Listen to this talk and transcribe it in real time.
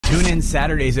Tune in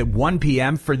Saturdays at 1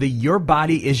 p.m. for the Your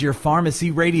Body is Your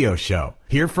Pharmacy radio show.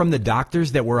 Hear from the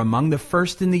doctors that were among the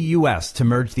first in the U.S. to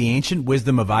merge the ancient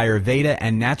wisdom of Ayurveda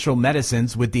and natural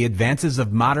medicines with the advances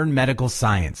of modern medical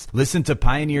science. Listen to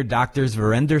pioneer doctors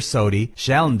Virender Sodhi,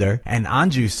 Shailinder, and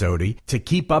Anju Sodhi to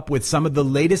keep up with some of the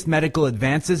latest medical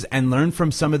advances and learn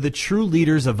from some of the true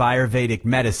leaders of Ayurvedic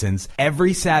medicines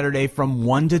every Saturday from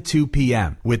 1 to 2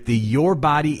 p.m. with the Your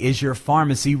Body is Your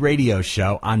Pharmacy radio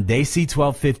show on Desi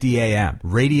 1250 a.m.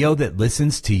 Radio that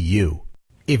listens to you.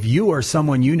 If you or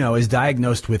someone you know is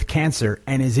diagnosed with cancer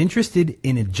and is interested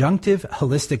in adjunctive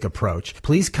holistic approach,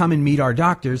 please come and meet our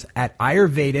doctors at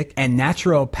Ayurvedic and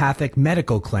Naturopathic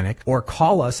Medical Clinic or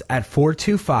call us at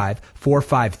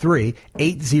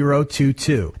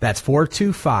 425-453-8022. That's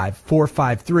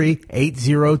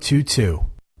 425-453-8022.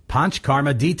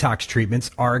 Panchkarma detox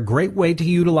treatments are a great way to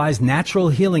utilize natural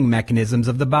healing mechanisms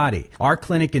of the body. Our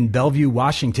clinic in Bellevue,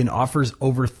 Washington offers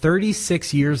over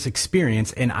 36 years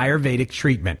experience in Ayurvedic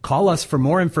treatment. Call us for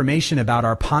more information about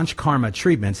our Panchkarma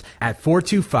treatments at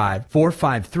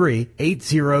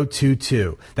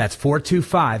 425-453-8022. That's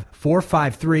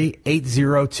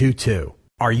 425-453-8022.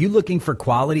 Are you looking for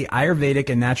quality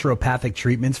Ayurvedic and naturopathic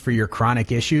treatments for your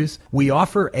chronic issues? We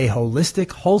offer a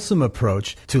holistic, wholesome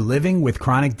approach to living with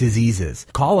chronic diseases.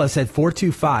 Call us at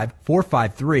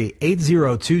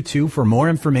 425-453-8022 for more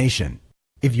information.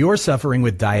 If you're suffering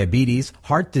with diabetes,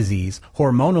 heart disease,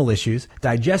 hormonal issues,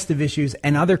 digestive issues,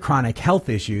 and other chronic health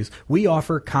issues, we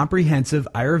offer comprehensive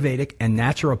Ayurvedic and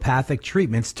naturopathic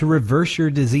treatments to reverse your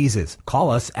diseases.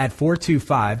 Call us at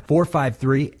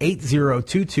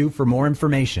 425-453-8022 for more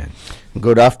information.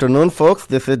 Good afternoon, folks.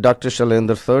 This is Dr.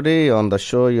 Shailinder Sodhi on the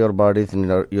show Your Body is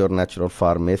Your Natural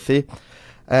Pharmacy.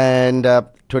 And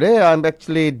today I'm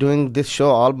actually doing this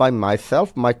show all by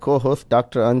myself. My co-host,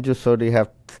 Dr. Anju Sodhi, have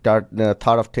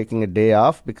thought of taking a day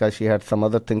off because she had some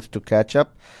other things to catch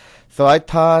up. So I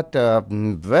thought, I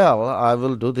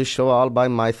will do this show all by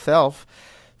myself.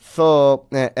 So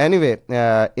anyway,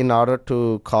 in order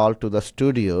to call to the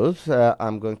studios,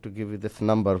 I'm going to give you this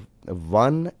number,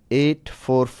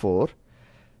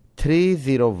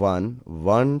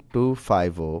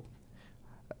 1-844-301-1250.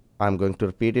 I'm going to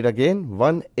repeat it again,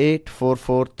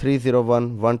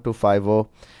 1-844-301-1250.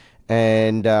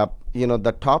 And,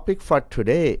 the topic for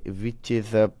today, which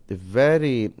is a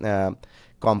very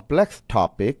complex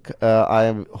topic,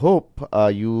 I hope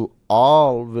you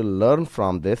all will learn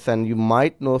from this, and you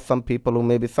might know some people who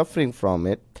may be suffering from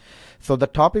it. So the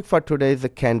topic for today is the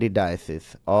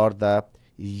candidiasis, or the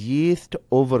yeast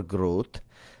overgrowth,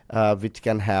 which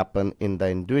can happen in the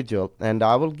individual. And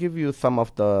I will give you some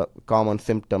of the common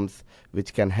symptoms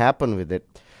which can happen with it.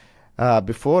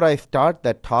 Before I start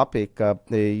that topic,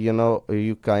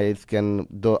 you guys can,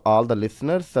 all the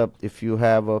listeners, if you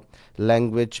have a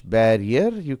language barrier,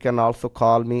 you can also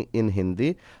call me in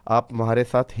Hindi. आप हमारे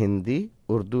साथ हिंदी,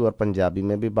 उर्दू और पंजाबी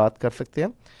में भी बात कर सकते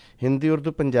हैं. हिंदी,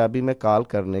 उर्दू, पंजाबी में कॉल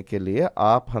करने के लिए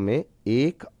आप हमें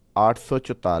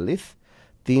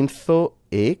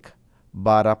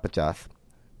 1-844-301-1250,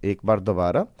 एक बार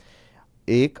दोबारा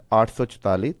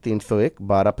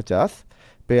 1-844-301-1250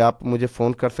 पे आप मुझे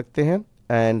फ़ोन कर सकते हैं.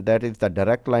 And that is the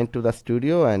direct line to the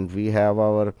studio, and we have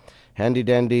our handy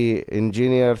dandy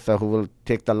engineers who will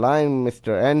take the line,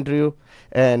 Mr. Andrew,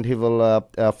 and he will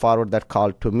forward that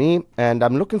call to me. And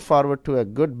I'm looking forward to a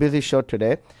good busy show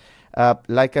today.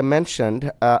 Like I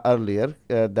mentioned earlier,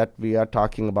 that we are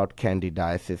talking about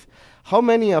candidiasis. How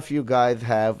many of you guys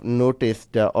have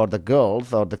noticed, or the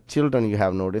girls or the children you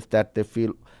have noticed, that they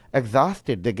feel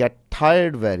exhausted, they get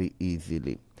tired very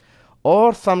easily?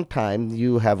 Or sometimes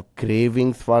you have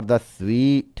cravings for the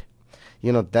sweet.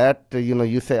 You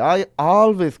say, I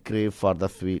always crave for the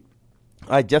sweet.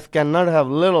 I just cannot have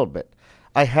little bit.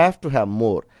 I have to have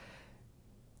more.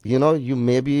 You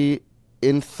may be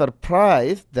in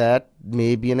surprise that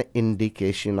may be an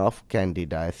indication of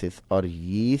candidiasis or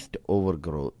yeast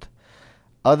overgrowth.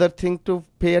 Other thing to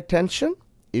pay attention,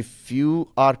 if you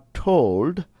are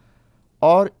told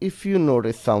or if you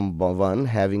notice someone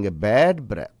having a bad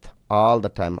breath all the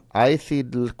time. I see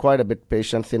quite a bit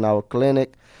patients in our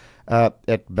clinic,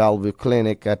 at Bellevue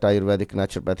Clinic, at Ayurvedic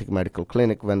Naturopathic Medical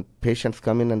Clinic, when patients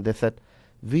come in and they said,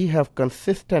 we have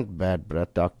consistent bad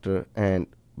breath, doctor, and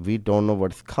we don't know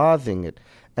what's causing it.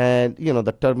 And,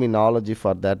 the terminology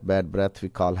for that bad breath we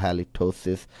call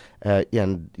halitosis.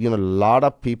 And, a lot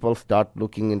of people start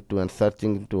looking into and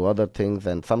searching into other things,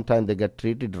 and sometimes they get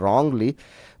treated wrongly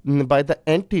by the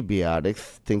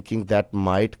antibiotics, thinking that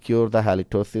might cure the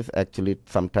halitosis. Actually, it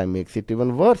sometimes makes it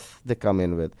even worse, they come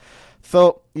in with.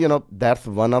 So, that's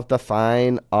one of the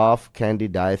signs of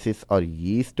candidiasis or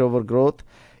yeast overgrowth.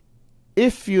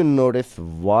 If you notice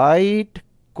white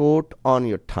coat on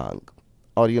your tongue,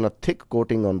 or thick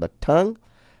coating on the tongue,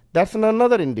 that's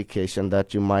another indication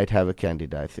that you might have a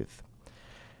candidiasis.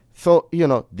 So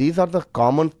these are the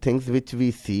common things which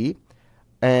we see.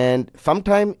 And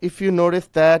sometimes if you notice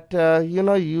that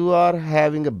you are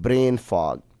having a brain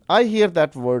fog, I hear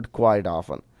that word quite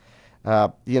often.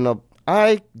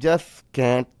 I just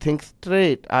can't think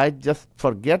straight. I just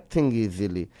forget things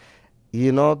easily.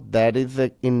 That is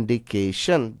an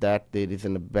indication that there is a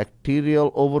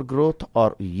bacterial overgrowth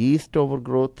or yeast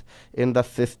overgrowth in the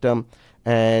system,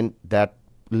 and that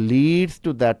leads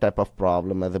to that type of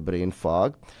problem as a brain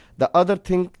fog. The other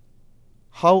thing,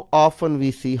 how often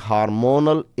we see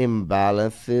hormonal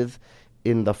imbalances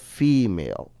in the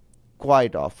female.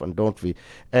 Quite often, don't we?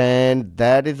 And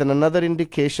that is another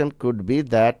indication, could be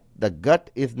that the gut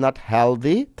is not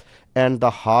healthy and the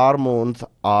hormones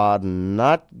are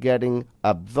not getting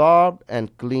absorbed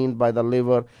and cleaned by the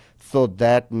liver. So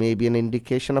that may be an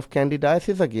indication of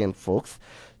candidiasis again, folks.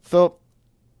 So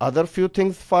other few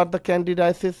things for the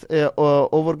candidiasis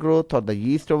overgrowth or the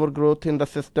yeast overgrowth in the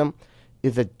system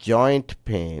is a joint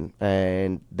pain.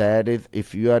 And that is,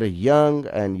 if you are young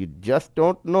and you just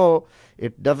don't know,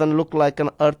 it doesn't look like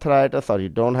an arthritis, or you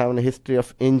don't have a history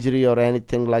of injury or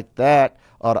anything like that,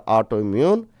 or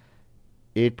autoimmune,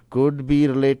 it could be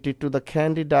related to the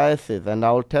candidiasis. And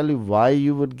I'll tell you why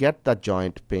you would get the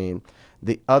joint pain.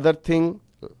 The other thing,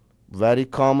 very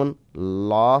common,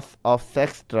 loss of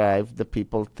sex drive. The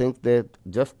people think they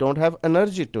just don't have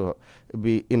energy to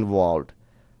be involved.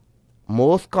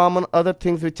 Most common other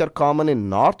things which are common in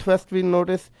Northwest, we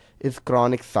notice, is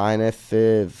chronic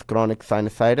sinuses, chronic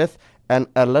sinusitis, and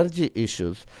allergy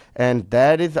issues. And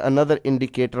that is another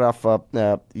indicator of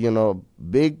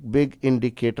big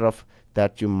indicator of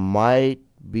that you might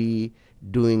be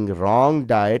doing wrong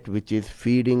diet, which is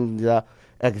feeding the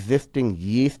existing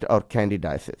yeast or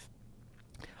candidiasis.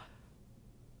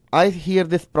 I hear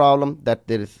this problem that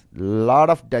there is a lot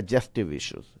of digestive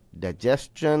issues.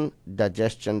 Digestion.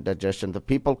 The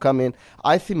people come in.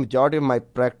 I see majority of my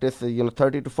practice,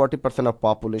 30 to 40% of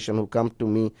population who come to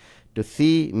me to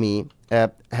see me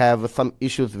have some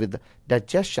issues with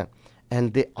digestion.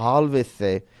 And they always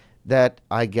say that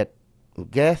I get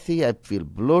gassy, I feel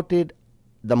bloated.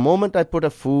 The moment I put a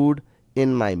food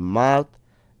in my mouth,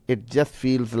 it just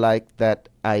feels like that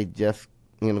I just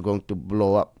going to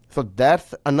blow up. So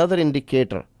that's another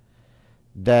indicator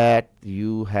that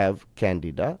you have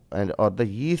candida or the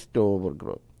yeast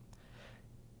overgrowth.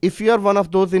 If you are one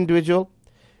of those individuals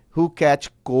who catch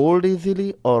cold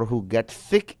easily or who get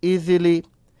sick easily,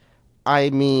 I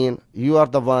mean, you are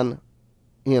the one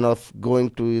going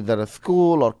to either a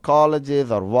school or colleges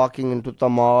or walking into the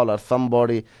mall, or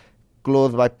somebody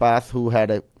close by pass who had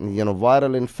a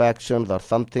viral infections or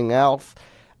something else.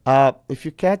 If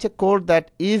you catch a cold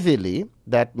that easily,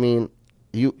 that means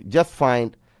you just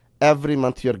find every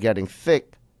month you're getting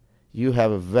sick, you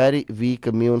have a very weak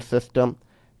immune system.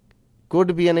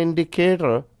 Could be an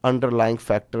indicator, underlying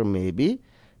factor maybe,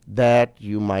 that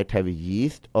you might have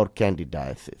yeast or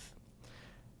candidiasis.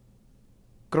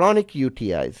 Chronic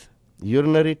UTIs,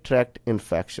 urinary tract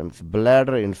infections,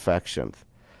 bladder infections,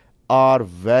 are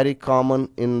very common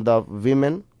in the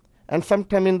women and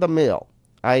sometimes in the male.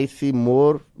 I see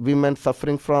more women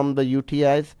suffering from the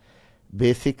UTIs.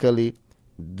 Basically,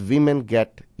 women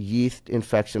get yeast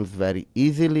infections very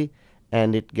easily,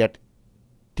 and it get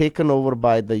taken over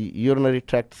by the urinary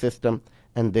tract system,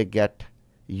 and they get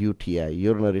UTI,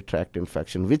 urinary tract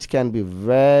infection, which can be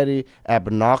very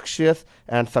obnoxious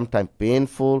and sometimes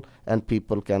painful, and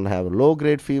people can have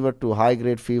low-grade fever to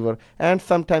high-grade fever, and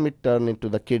sometimes it turns into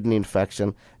the kidney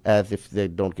infection as if they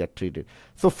don't get treated.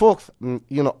 So folks,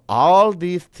 all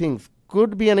these things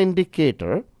could be an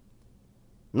indicator,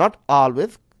 not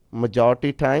always,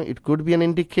 majority time it could be an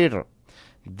indicator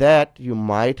that you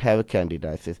might have a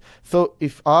candidiasis. So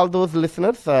if all those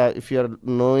listeners, if you are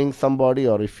knowing somebody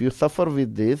or if you suffer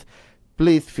with this,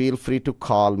 please feel free to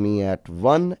call me at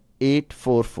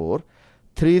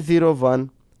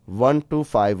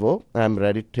 1-844-301-1250. I'm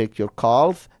ready to take your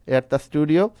calls at the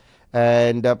studio.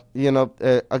 And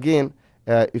again,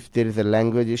 if there is a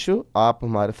language issue, आप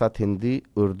हमारे साथ हिंदी,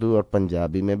 उर्दू और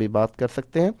पंजाबी में भी बात कर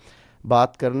सकते हैं.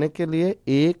 बात करने के लिए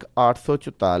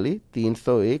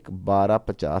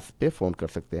 1-844-301-1250 पे फ़ोन कर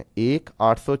सकते हैं.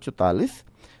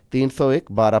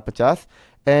 1-844-301-1250.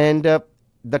 And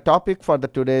the topic for the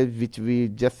today, which we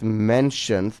just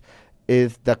mentioned,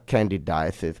 is the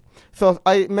candidiasis. So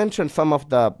I mentioned some of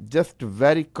the just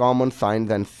very common signs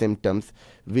and symptoms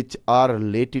which are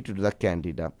related to the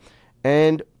candida.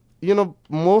 And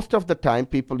most of the time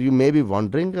people, you may be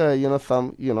wondering,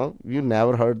 you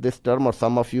never heard this term, or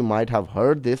some of you might have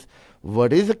heard this.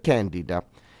 What is a candida?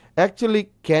 Actually,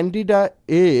 candida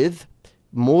is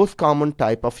most common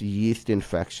type of yeast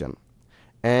infection.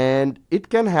 And it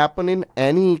can happen in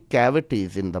any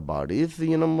cavities in the bodies,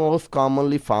 most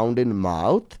commonly found in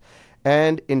mouth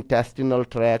and intestinal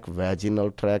tract,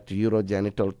 vaginal tract,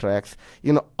 urogenital tracts,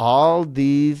 all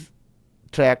these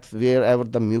tracts wherever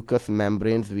the mucous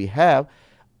membranes we have,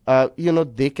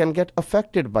 they can get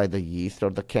affected by the yeast or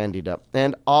the candida.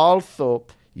 And also,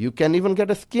 you can even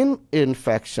get a skin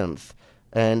infections,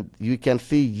 and you can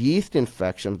see yeast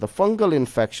infections, the fungal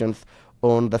infections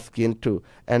on the skin too,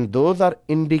 and those are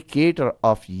indicator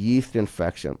of yeast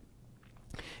infection.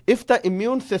 If the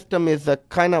immune system is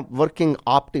kind of working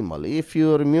optimally, if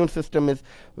your immune system is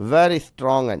very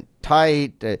strong and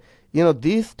tight,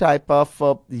 these type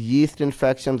of yeast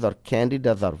infections or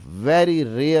candidas are very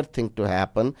rare thing to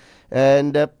happen,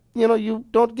 and you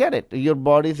don't get it. Your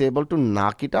body is able to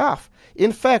knock it off.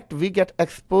 In fact, we get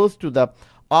exposed to the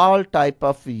all type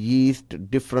of yeast,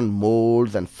 different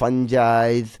molds and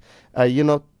fungi,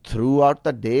 throughout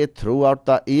the day, throughout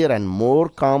the year, and more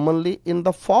commonly in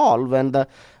the fall when the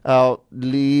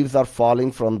leaves are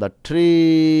falling from the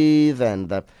trees,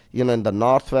 and in the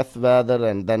northwest weather,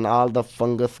 and then all the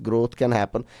fungus growth can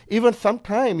happen. Even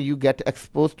sometime you get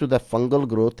exposed to the fungal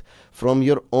growth from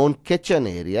your own kitchen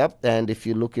area, and if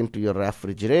you look into your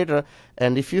refrigerator,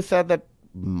 and if you said that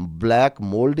black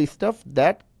moldy stuff,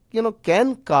 that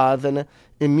can cause an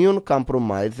immune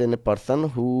compromise in a person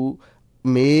who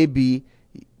may be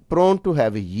prone to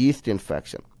have a yeast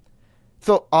infection.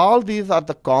 So all these are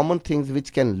the common things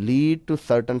which can lead to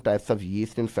certain types of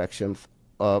yeast infections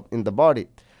in the body.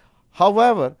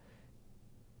 However,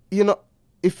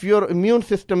 if your immune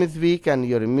system is weak and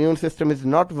your immune system is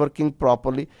not working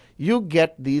properly, you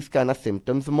get these kind of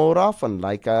symptoms more often.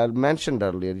 Like I mentioned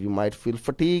earlier, you might feel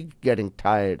fatigue, getting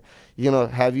tired.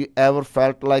 Have you ever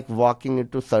felt like walking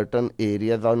into certain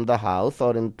areas on the house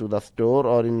or into the store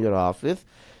or in your office,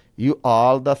 you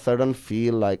all of a sudden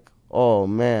feel like, oh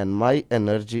man, my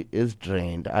energy is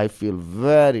drained. I feel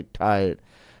very tired.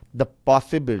 The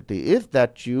possibility is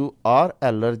that you are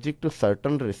allergic to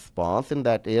certain response in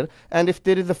that area, and if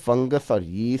there is a fungus or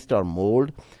yeast or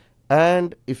mold,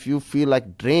 and if you feel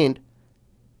like drained,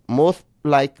 most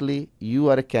likely you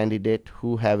are a candidate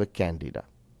who have a candida,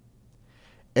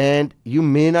 and you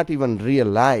may not even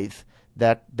realize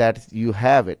that you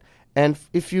have it. And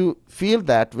if you feel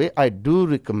that way, I do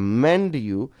recommend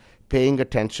you paying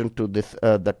attention to this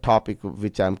the topic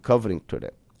which I'm covering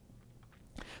today.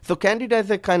 So Candida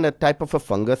is a kind of type of a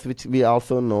fungus which we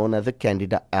also known as a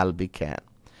Candida albicans.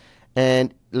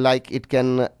 And like it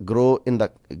can grow in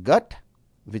the gut,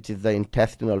 which is the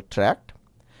intestinal tract.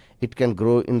 It can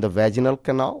grow in the vaginal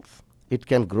canals. It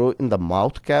can grow in the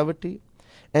mouth cavity.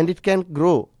 And it can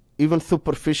grow even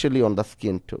superficially on the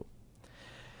skin too.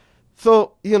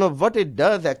 So, what it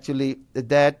does actually,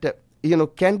 that,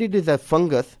 Candida is a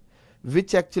fungus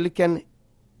which actually can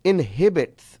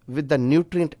inhibits with the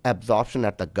nutrient absorption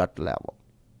at the gut level.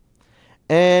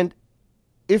 And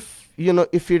if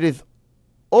it is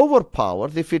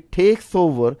overpowers, if it takes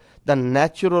over the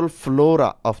natural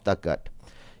flora of the gut,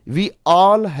 we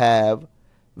all have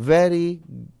very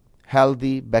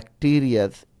healthy bacteria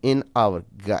in our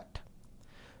gut,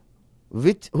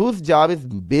 whose job is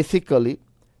basically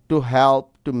to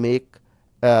help to make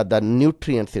the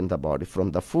nutrients in the body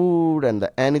from the food and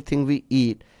anything we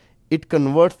eat. It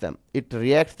converts them, it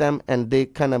reacts them, and they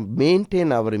kind of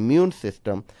maintain our immune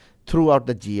system throughout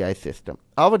the GI system.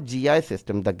 Our GI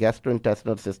system, the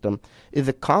gastrointestinal system, is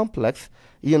a complex,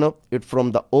 it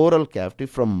from the oral cavity,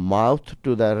 from mouth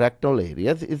to the rectal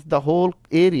areas, is the whole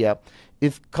area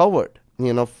is covered,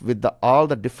 with all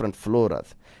the different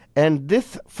floras. And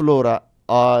this flora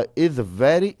is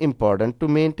very important to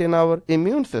maintain our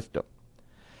immune system.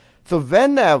 So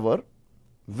whenever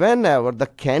the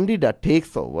Candida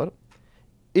takes over,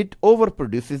 it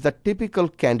overproduces the typical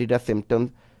Candida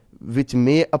symptoms which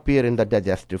may appear in the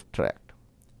digestive tract.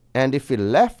 And if it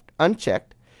left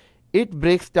unchecked, it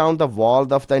breaks down the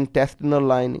walls of the intestinal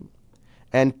lining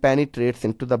and penetrates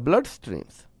into the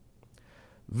bloodstreams,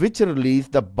 which release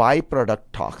the byproduct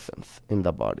toxins in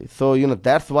the body. So,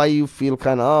 that's why you feel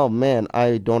kind of, oh man,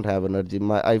 I don't have energy.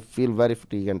 I feel very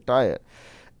fatigued and tired.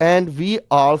 And we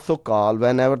also call,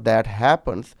 whenever that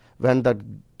happens, when the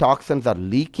toxins are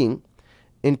leaking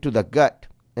into the gut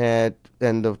and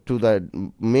to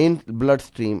the main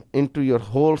bloodstream, into your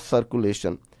whole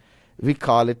circulation, we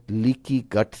call it leaky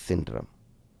gut syndrome.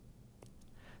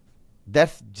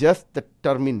 That's just the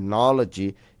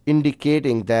terminology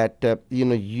indicating that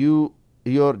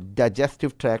your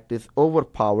digestive tract is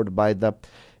overpowered by the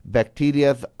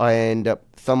bacteria and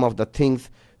some of the things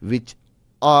which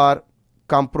are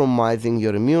compromising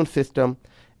your immune system,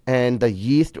 and the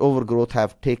yeast overgrowth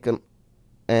have taken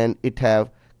and it have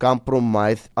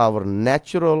compromised our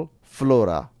natural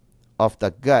flora of the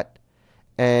gut,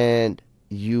 and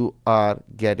you are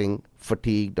getting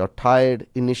fatigued or tired.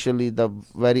 Initially, the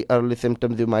very early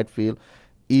symptoms you might feel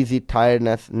easy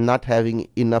tiredness, not having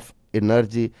enough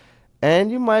energy,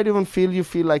 and you might even feel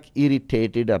like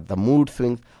irritated or the mood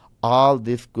swings. All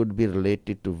this could be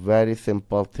related to very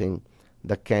simple thing,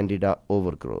 the Candida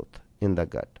overgrowth in the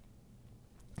gut.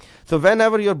 So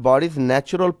whenever your body's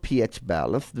natural pH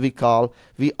balance, we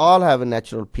all have a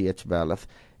natural pH balance.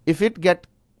 If it get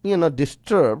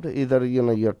disturbed, either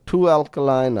you're too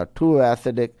alkaline or too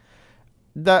acidic,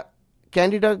 the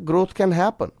Candida growth can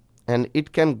happen, and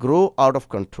it can grow out of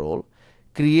control,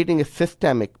 creating a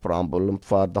systemic problem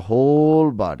for the whole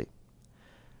body.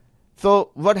 So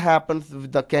what happens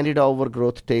if the Candida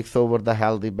overgrowth takes over the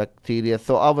healthy bacteria?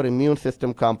 So our immune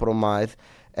system compromised,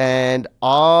 and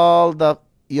all the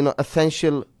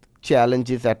essential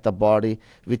challenges at the body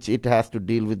which it has to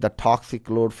deal with, the toxic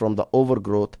load from the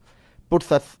overgrowth,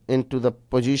 puts us into the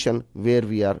position where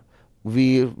we are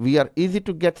easy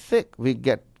to get sick. We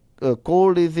get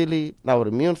cold easily. Our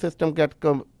immune system get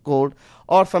cold,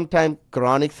 or sometimes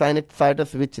chronic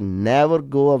sinusitis which never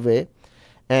go away,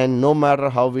 and no matter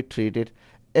how we treat it,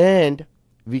 and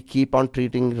we keep on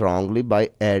treating wrongly by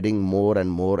adding more and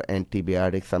more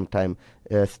antibiotics, sometimes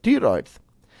steroids.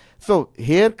 So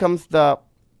here comes the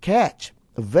catch.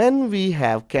 When we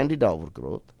have Candida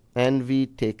overgrowth and we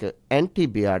take an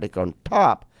antibiotic on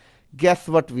top, guess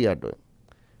what we are doing?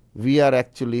 We are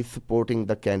actually supporting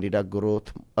the Candida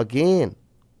growth again.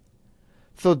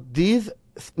 So these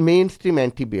mainstream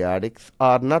antibiotics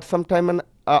are not sometimes an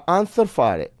answer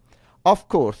for it. Of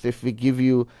course, if we give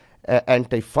you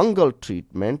antifungal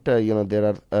treatment,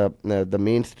 there are the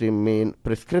main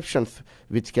prescriptions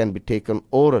which can be taken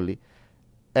orally,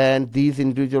 and these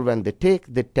individuals, when they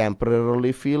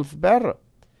temporarily feels better.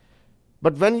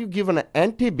 But when you give an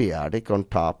antibiotic on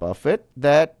top of it,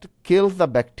 that kills the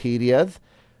bacteria,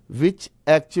 which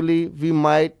actually we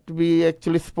might be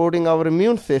actually supporting our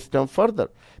immune system further,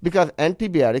 because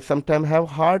antibiotics sometimes have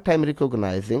hard time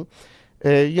recognizing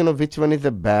which one is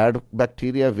a bad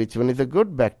bacteria, which one is a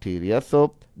good bacteria.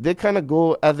 So they kind of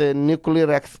go as a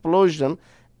nuclear explosion,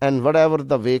 and whatever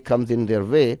the way comes in their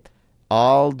way,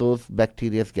 all those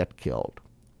bacteria get killed,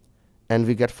 and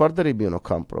we get further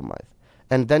immunocompromised.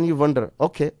 And then you wonder,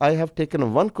 okay, I have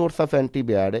taken one course of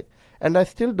antibiotic and I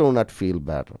still do not feel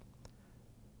better.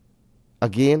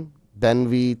 Again, then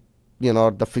the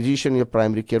physician, your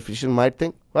primary care physician might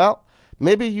think, well,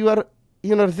 maybe you are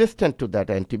resistant to that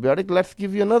antibiotic. Let's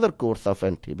give you another course of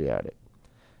antibiotic.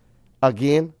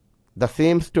 Again, the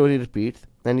same story repeats,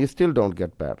 and you still don't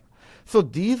get better. So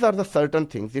these are the certain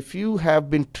things. If you have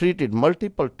been treated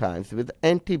multiple times with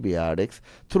antibiotics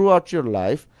throughout your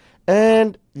life,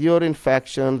 and your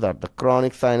infections or the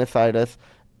chronic sinusitis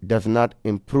does not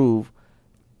improve,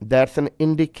 that's an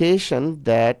indication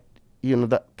that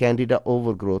the Candida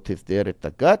overgrowth is there at the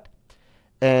gut,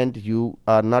 and you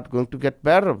are not going to get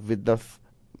better with the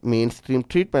mainstream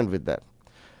treatment with that.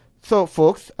 So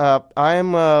folks, I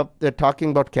am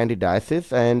talking about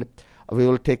candidiasis, and we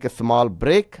will take a small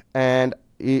break, and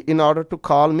in order to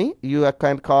call me, you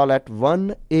can call at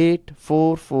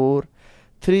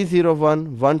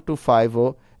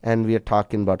 1-844-301-1250, and we are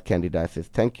talking about candidiasis.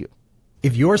 Thank you.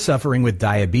 If you're suffering with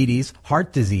diabetes,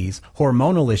 heart disease,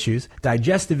 hormonal issues,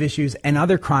 digestive issues, and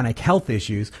other chronic health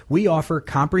issues, we offer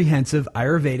comprehensive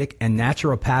Ayurvedic and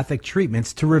naturopathic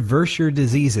treatments to reverse your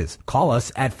diseases. Call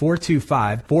us at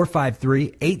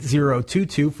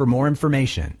 425-453-8022 for more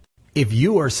information. If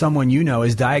you or someone you know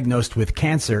is diagnosed with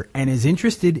cancer and is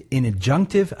interested in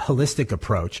adjunctive holistic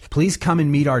approach, please come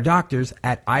and meet our doctors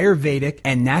at Ayurvedic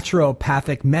and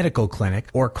Naturopathic Medical Clinic,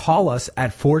 or call us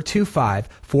at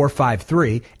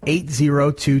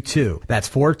 425-453-8022. That's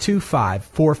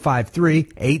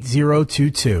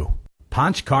 425-453-8022.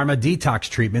 Panchkarma detox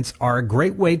treatments are a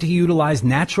great way to utilize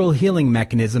natural healing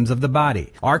mechanisms of the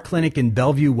body. Our clinic in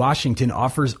Bellevue, Washington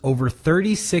offers over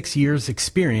 36 years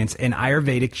experience in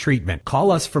Ayurvedic treatment.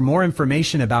 Call us for more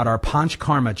information about our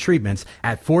Panchkarma treatments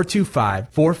at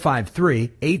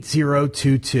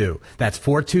 425-453-8022. That's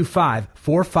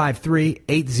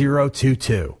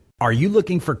 425-453-8022. Are you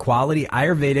looking for quality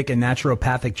Ayurvedic and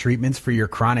naturopathic treatments for your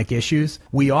chronic issues?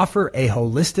 We offer a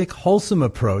holistic, wholesome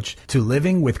approach to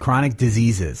living with chronic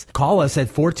diseases. Call us at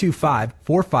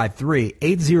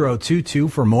 425-453-8022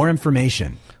 for more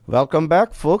information. Welcome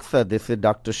back, folks. This is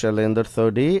Dr. Shailinder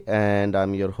Sodhi, and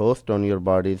I'm your host on Your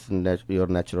Body's Your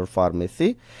Natural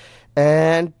Pharmacy.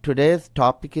 And today's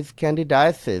topic is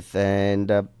candidiasis.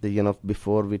 And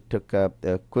before we took a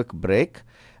quick break,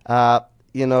 uh,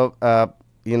 you know, uh,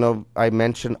 I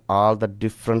mentioned all the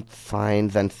different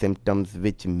signs and symptoms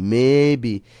which may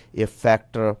be a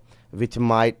factor which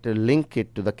might link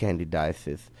it to the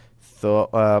candidiasis. So,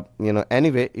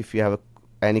 anyway, if you have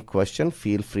any question,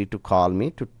 feel free to call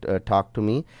me to talk to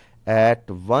me at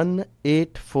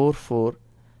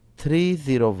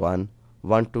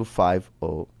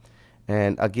 1-844-301-1250.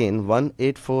 And again,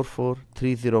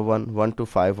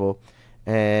 1-844-301-1250.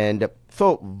 And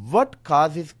so, what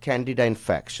causes candida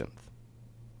infections?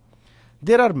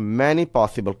 There are many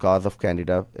possible causes of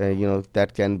candida.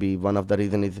 That can be one of the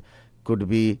reasons could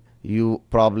be you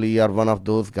probably are one of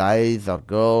those guys or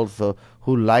girls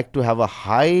who like to have a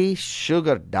high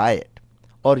sugar diet,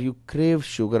 or you crave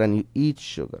sugar and you eat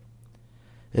sugar.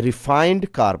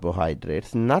 Refined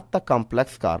carbohydrates, not the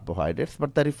complex carbohydrates,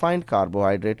 but the refined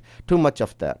carbohydrate, too much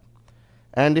of that.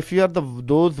 And if you are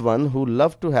those one who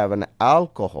love to have an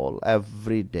alcohol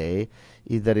every day,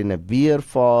 either in a beer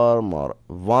form or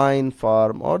wine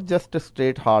form or just a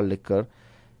straight hard liquor,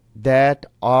 that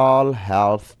all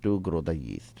helps to grow the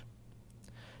yeast.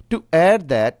 To add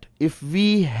that, if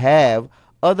we have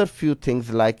other few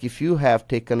things, like if you have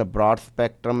taken a broad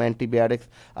spectrum antibiotics,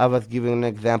 I was giving an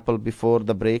example before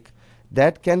the break,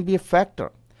 that can be a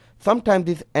factor. Sometimes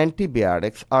these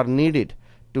antibiotics are needed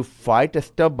to fight a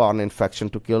stubborn infection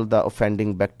to kill the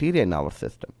offending bacteria in our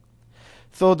system.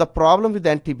 So the problem with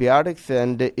antibiotics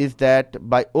is that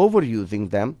by overusing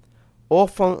them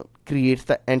often creates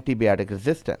the antibiotic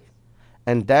resistance.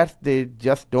 And that they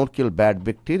just don't kill bad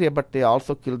bacteria, but they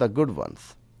also kill the good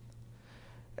ones.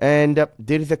 And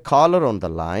there is a caller on the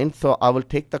line, so I will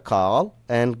take the call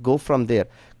and go from there.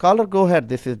 Caller, go ahead.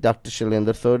 This is Dr.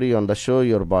 Shailinder Sodhi on the show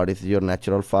Your Body's Your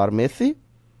Natural Pharmacy.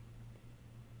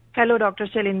 Hello, Dr.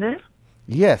 Shailinder.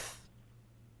 Yes.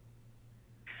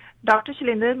 Doctor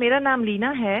Shailendra, मेरा नाम लीना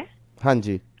है. हाँ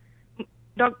जी.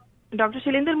 Doctor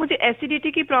Shailendra, मुझे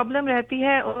acidity की problem रहती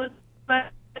है और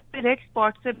red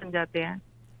spot से बन जाते हैं.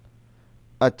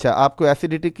 अच्छा, आपको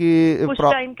एसिडिटी की कुछ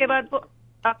टाइम के बाद वो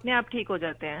अपने आप ठीक हो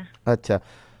जाते हैं. अच्छा,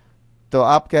 तो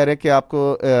आप कह रहे हैं कि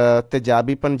आपको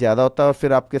तेजाबीपन ज्यादा होता है और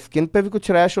फिर आपके स्किन पे भी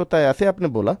कुछ रैश होता है, ऐसे आपने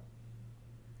बोला?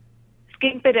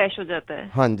 स्किन पे रैश हो जाता है.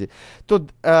 हाँ जी. तो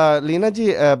लीना जी,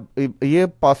 ये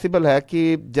पॉसिबल है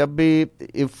कि जब भी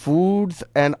foods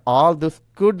and all this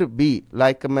could be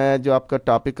like, मैं जो आपका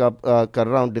टॉपिक कर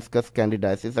रहा हूँ discuss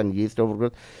candidiasis and yeast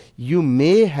overgrowth, you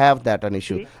may have that an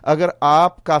issue. अगर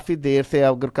आप काफ़ी देर से,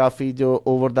 अगर काफ़ी जो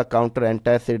ओवर द काउंटर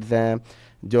एंटासिड्स हैं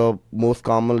जो मोस्ट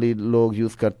कॉमनली लोग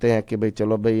यूज़ करते हैं कि भाई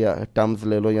चलो भाई टम्स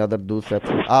ले लो या अदर दूसरा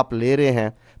आप ले रहे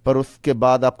हैं, पर उसके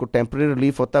बाद आपको टेम्परेरी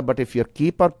रिलीफ होता है, but if you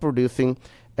keep our producing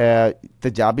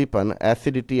तेजाबीपन,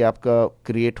 acidity आपका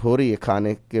क्रिएट हो रही है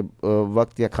खाने के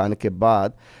वक्त या खाने के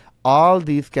बाद, all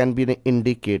these can be an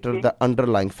indicator the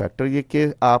underlying factor, ये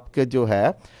कि आपके जो है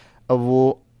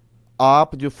वो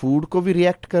आप जो फूड को भी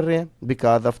रिएक्ट कर रहे हैं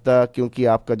बिकॉज ऑफ द, क्योंकि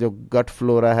आपका जो गट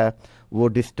फ्लोरा है वो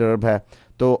डिस्टर्ब है.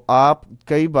 तो आप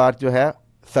कई बार जो है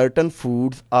certain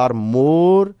foods are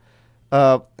more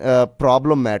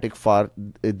problematic for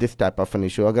this type of an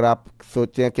issue. अगर आप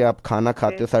सोचें कि आप खाना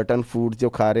खाते हो, सर्टन फूड जो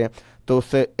खा रहे हैं, तो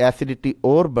उससे एसिडिटी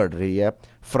और बढ़ रही है,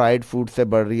 फ्राइड फूड से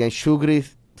बढ़ रही है, शुगरी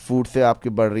फूड से आपकी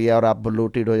बढ़ रही है और आप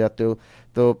ब्लोटेड हो जाते हो,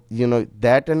 तो you know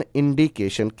that an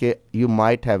indication के you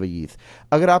might have a yeast.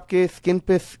 अगर आपके स्किन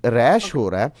पे रैश हो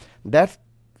रहा है, that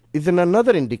is an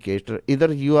another indicator,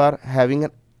 इधर you are having an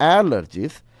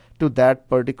allergies to that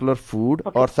particular food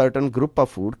और सर्टन ग्रुप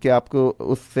ऑफ फूड, कि आपको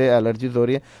उससे एलर्जीज हो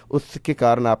रही है, उसके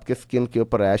कारण आपके स्किन के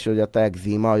ऊपर रैश हो जाता है,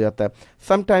 एक्जीमा हो जाता है.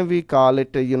 समटाइम वी कॉल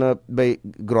इट भाई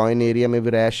ग्रॉइन एरिया में भी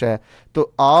रैश है.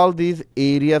 तो all these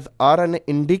areas are N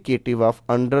indicative of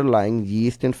underlying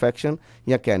yeast infection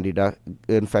या कैंडिडा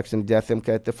इन्फेक्शन, जैसे हम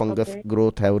कहते हैं फंगस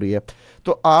ग्रोथ है हो रही है.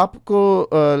 तो आपको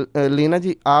लीना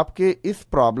जी, आपके इस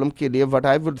प्रॉब्लम के लिए व्हाट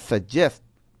आई वुड सजेस्ट,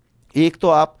 एक तो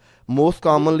आप मोस्ट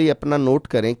कॉमनली अपना नोट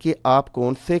करें कि आप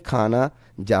कौन से खाना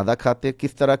ज़्यादा खाते हैं,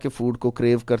 किस तरह के फूड को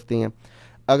क्रेव करती हैं.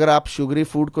 अगर आप शुगरी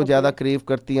फूड को ज़्यादा क्रेव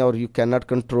करती हैं और you can not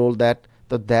control that,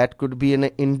 तो that could be an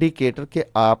indicator कि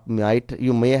आप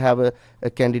यू मे हैव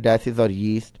कैंडिडाइसिस और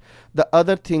yeast. The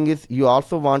other thing is you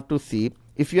also want to C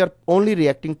if you are only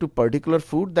reacting to particular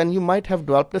food, then you might have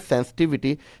developed a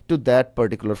sensitivity to that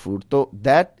particular food. So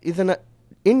that is an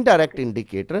indirect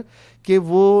indicator कि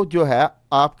वो जो है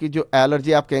आपकी जो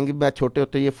allergy, आप कहेंगे मैं छोटे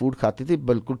होते ये फूड खाती थी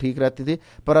बिल्कुल ठीक रहती थी,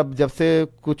 पर अब जब से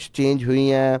कुछ चेंज हुई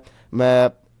हैं, मैं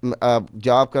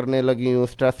जॉब करने लगी हूँ,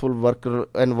 स्ट्रेसफुल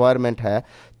वर्क एनवायरनमेंट है,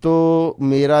 तो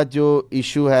मेरा जो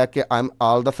इशू है कि I am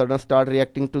all the sudden start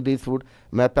reacting to this food.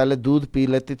 मैं पहले दूध पी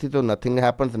लेती थी तो nothing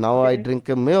happens, now I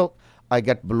drink milk, I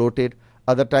get bloated.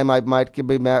 Other time I might कि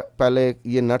भाई मैं पहले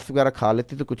ये नट्स वगैरह खा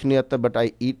लेती तो कुछ नहीं आता, but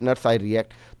I eat nuts, I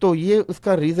react. तो ये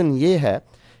उसका रीज़न ये है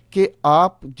कि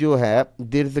आप जो है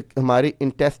देर हमारी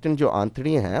इंटेस्टिन जो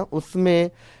आंतड़ियाँ हैं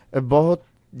उसमें बहुत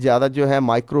ज़्यादा जो है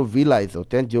माइक्रोविलाइज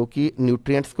होते हैं जो कि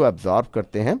न्यूट्रिएंट्स को एब्जॉर्ब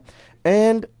करते हैं,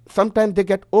 and sometime they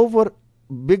get over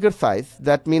bigger size,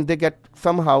 that mean they get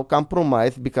somehow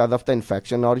compromise because of the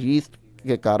infection और यीस्ट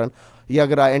के कारण, या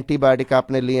अगर एंटीबायोटिक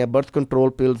आपने लिए हैं, बर्थ कंट्रोल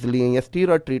पिल्स लिए हैं या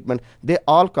steroid treatment, they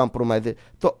all compromise.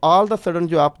 तो ऑल द सडन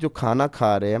जो आप जो खाना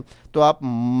खा रहे हैं तो आप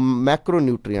मैक्रो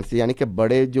न्यूट्रिएंट्स यानी कि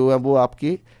बड़े जो है वो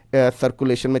आपकी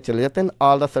सर्कुलेशन में चले जाते हैं,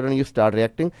 all the sudden you start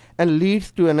reacting and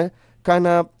leads to N kind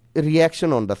of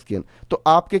reaction on the skin. तो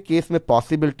आपके केस में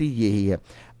पॉसिबिलिटी यही है.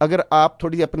 अगर आप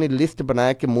थोड़ी अपनी लिस्ट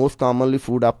बनाएं कि मोस्ट कॉमनली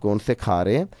फूड आप कौन से खा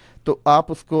रहे हैं तो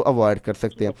आप उसको अवॉइड कर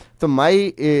सकते हैं. तो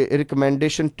my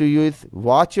recommendation to you is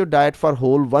watch your diet for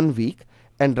whole 1 week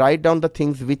and write down the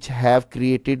things which have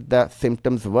created the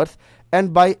symptoms worse, and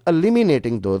by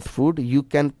eliminating those food you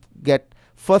can get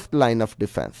first line of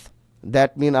defense.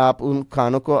 That mean आप उन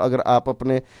खानों को अगर आप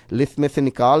अपने list में से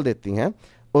निकाल देती हैं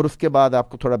और उसके बाद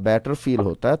आपको थोड़ा बेटर फील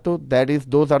होता है तो that is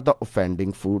those are the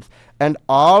offending foods. And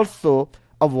also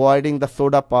avoiding the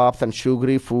soda pops and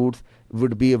sugary foods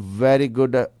would be a very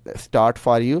good start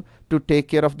for you to take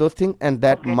care of those things, and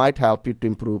that might help you to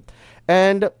improve.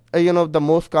 And you know the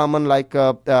most common like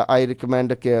I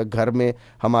recommend कि घर में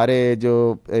हमारे जो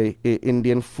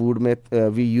Indian food में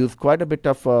we use quite a bit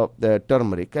of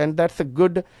turmeric, and that's a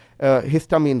good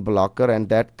histamine blocker,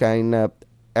 and that can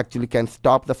actually can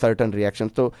stop the certain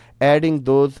reactions. So adding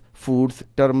those foods,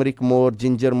 turmeric more,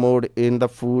 ginger more in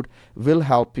the food will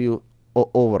help you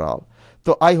overall.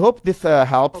 So I hope this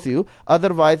helps you.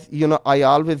 Otherwise, you know, I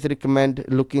always recommend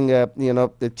looking at, you know,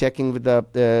 checking with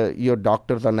your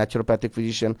doctors or naturopathic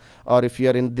physician, or if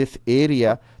you are in this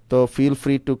area, so feel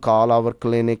free to call our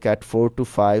clinic at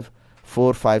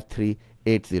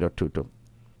 425-453-8022.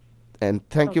 And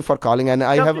thank you for calling. And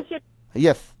I have,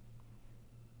 yes.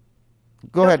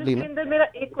 Go ahead, Leena. अंदर मेरा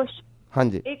एक question, हाँ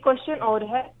जी, एक question और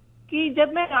है कि जब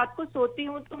मैं रात को सोती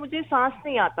हूँ तो मुझे सांस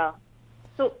नहीं आता,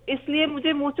 तो इसलिए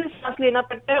मुझे मुंह से सांस लेना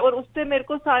पड़ता है और उससे मेरे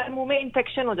को सारे मुंह में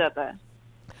इन्फेक्शन हो जाता है.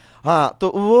 हाँ, तो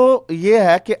वो ये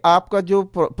है कि आपका जो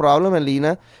प्रॉब्लम है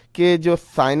लीना कि जो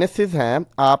साइनसेस हैं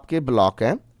आपके ब्लॉक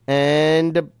हैं,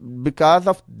 and because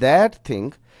of that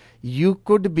thing you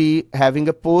could be having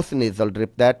a post nasal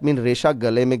drip, that mean रेशा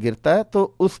गले में गिरता है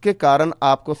तो उसके कारण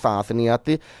आपको सांस नहीं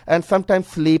आती. And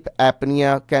sometimes sleep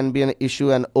apnoea can be an issue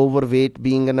and overweight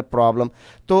being an problem.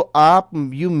 तो आप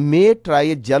यू मे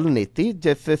ट्राई जल नीति,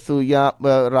 जैसे सुइया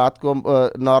रात को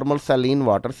नॉर्मल सैलीन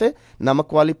वाटर से,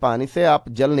 नमक वाली पानी से आप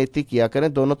जल नीति किया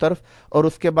करें दोनों तरफ, और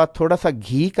उसके बाद थोड़ा सा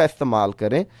घी का इस्तेमाल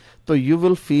करें तो you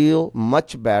will feel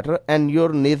much better and your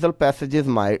nasal passages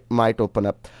might open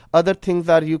up. Other things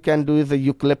are you can do is a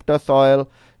eucalyptus oil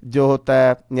जो होता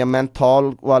है, या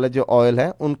menthol वाले जो ऑयल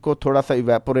हैं उनको थोड़ा सा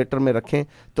इवेपोरेटर में रखें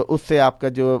तो उससे आपका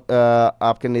जो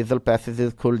आपके nasal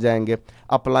passages खुल जाएंगे.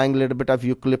 Applying little bit of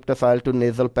eucalyptus oil to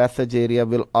nasal passage area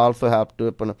will also help to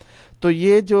open up. तो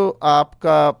ये जो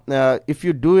आपका if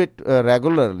you do it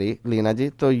regularly Leena जी,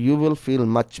 तो you will feel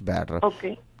much better.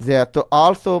 Okay. तो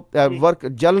ऑल्सो वर्क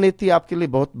जल नीति आपके लिए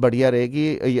बहुत बढ़िया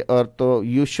रहेगी. और तो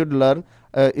यू शुड लर्न,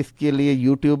 इसके लिए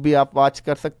यूट्यूब भी आप वॉच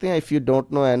कर सकते हैं if you don't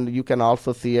know, and you can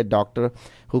also see A doctor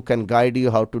who can guide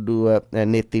you how to do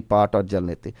नीति पार्ट और जल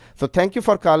नीति. So thank you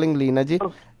for calling Leena ji.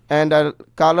 And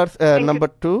collar number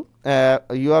 2,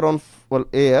 you are on full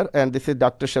air, and this is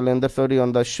Dr. Shailinder Sodhi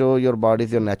on the show Your Body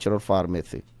is Your Natural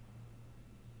Pharmacy.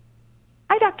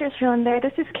 Hi, Dr. Shailinder.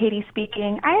 This is Katie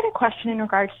speaking. I had a question in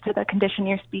regards to the condition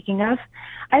you're speaking of.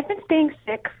 I've been staying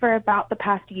sick for about the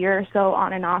past year or so,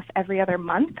 on and off every other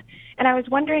month, and I was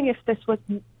wondering if this was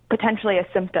potentially a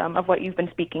symptom of what you've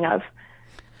been speaking of.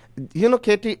 You know,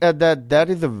 Katie, that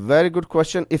is a very good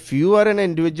question. If you are an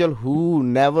individual who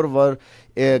never were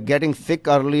getting sick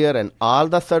earlier, and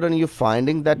all of a sudden you're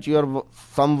finding that you're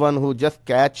someone who just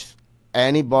catch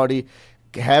anybody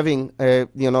having,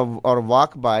 or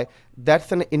walk by,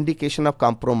 that's an indication of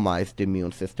compromised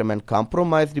immune system, and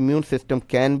compromised immune system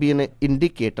can be an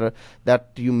indicator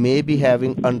that you may be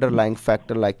having underlying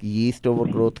factor like yeast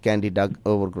overgrowth, Candida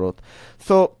overgrowth.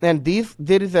 So, and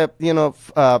there is a,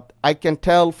 I can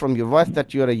tell from your voice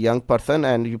that you're a young person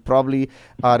and you probably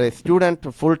are a student,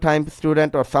 a full-time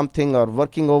student or something, or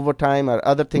working overtime or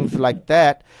other things like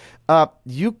that.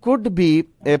 You could be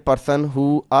a person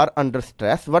who are under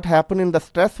stress. What happens in the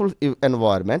stressful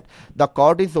environment, the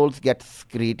cortisols get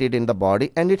secreted in the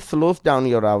body and it slows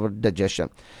down our digestion.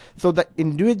 So the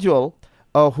individual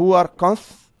who are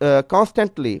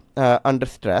constantly under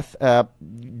stress,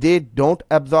 they don't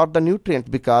absorb the nutrients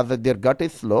because their gut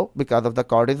is slow because of the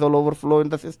cortisol overflow in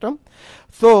the system.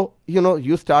 So,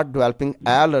 you start developing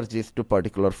allergies to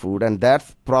particular food, and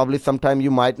that's probably sometime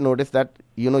you might notice that,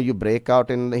 you break out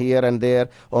in here and there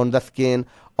on the skin,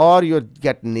 or you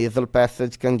get nasal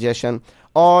passage congestion,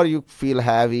 or you feel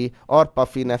heavy or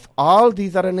puffiness. All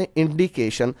these are an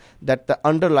indication that the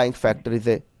underlying factor is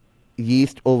a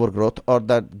yeast overgrowth or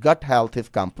the gut health is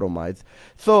compromised.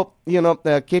 So,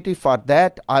 Katie, for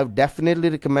that, I would definitely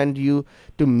recommend you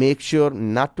to make sure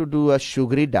not to do a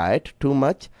sugary diet too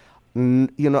much.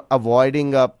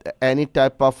 Avoiding any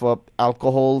type of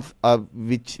alcohols,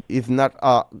 which is not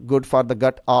good for the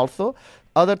gut also.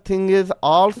 Other thing is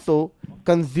also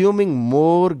consuming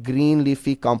more green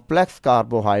leafy complex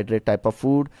carbohydrate type of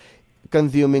food,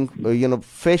 consuming,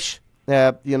 fish,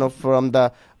 from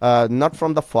the, not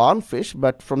from the farm fish,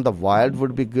 but from the wild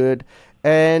would be good,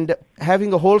 and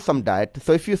having a wholesome diet.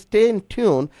 So if you stay in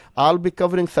tune, I'll be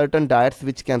covering certain diets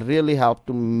which can really help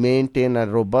to maintain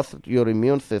and robust your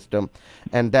immune system,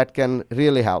 and that can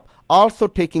really help. Also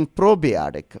taking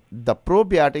probiotic. The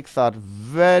probiotics are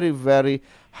very, very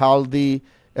healthy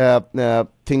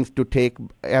things to take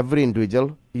every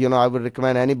individual. I would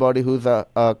recommend anybody who's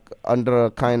under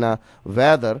a kind of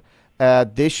weather,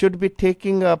 they should be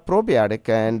taking a probiotic,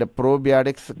 and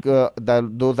probiotics,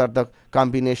 those are the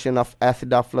combination of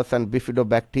acidophilus and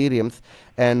bifidobacteriums,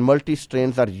 and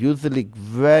multi-strains are usually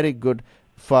very good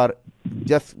for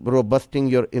just robusting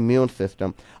your immune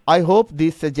system. I hope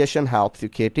this suggestion helps you,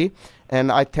 Katie,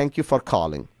 and I thank you for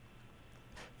calling.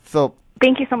 So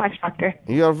thank you so much, doctor.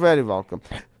 You're very welcome.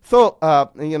 So,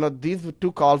 these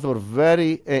two calls were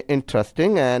very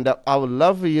interesting, and I would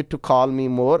love you to call me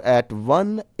more at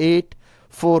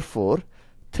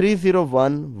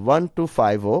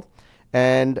 1-844-301-1250.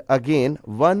 And again,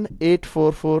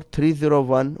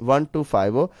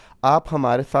 1-844-301-1250. आप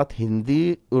हमारे साथ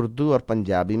हिंदी, उर्दू और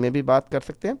पंजाबी में भी बात कर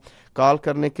सकते हैं. कॉल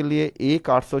करने के लिए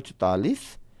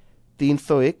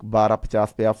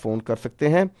 1-844-301-1250 पे आप फ़ोन कर सकते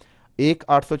हैं.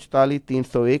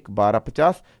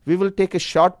 1-844-301-1250. We will take a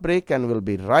short break and we'll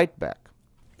be right back.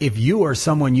 If you or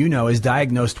someone you know is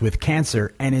diagnosed with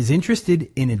cancer and is interested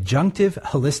in adjunctive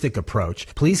holistic approach,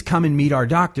 please come and meet our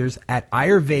doctors at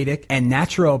Ayurvedic and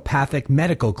Naturopathic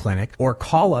Medical Clinic or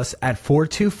call us at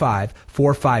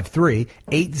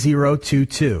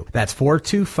 425-453-8022. That's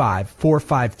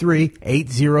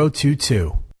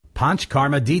 425-453-8022.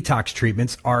 Panchkarma detox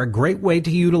treatments are a great way to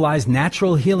utilize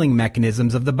natural healing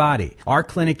mechanisms of the body. Our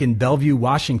clinic in Bellevue,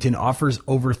 Washington offers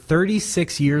over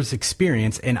 36 years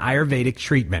experience in Ayurvedic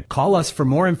treatment. Call us for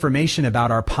more information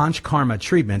about our Panchkarma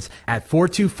treatments at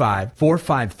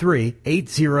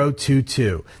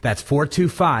 425-453-8022. That's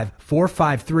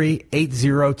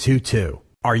 425-453-8022.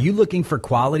 Are you looking for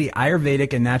quality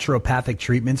Ayurvedic and naturopathic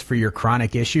treatments for your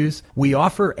chronic issues? We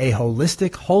offer a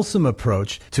holistic, wholesome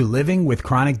approach to living with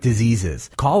chronic diseases.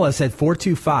 Call us at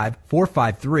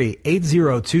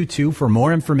 425-453-8022 for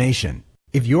more information.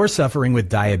 If you're suffering with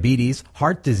diabetes,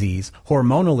 heart disease,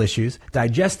 hormonal issues,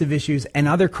 digestive issues, and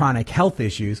other chronic health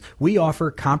issues, we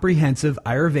offer comprehensive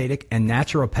Ayurvedic and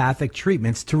naturopathic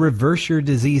treatments to reverse your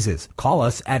diseases. Call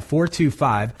us at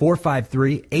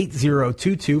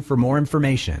 425-453-8022 for more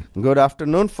information. Good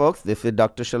afternoon, folks. This is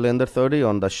Dr. Shailinder Sodhi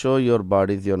on the show Your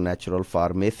Body is Your Natural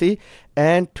Pharmacy.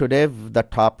 And today the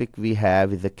topic we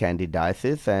have is the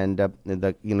candidiasis and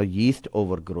the yeast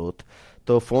overgrowth.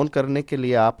 तो phone करने के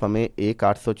लिए आप हमें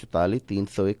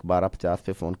 1-844-301-1250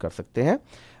 पे phone कर सकते हैं.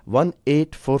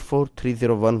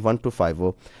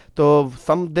 1-844-301-1250. So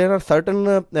there are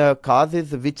certain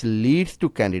causes which leads to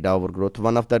Candida overgrowth.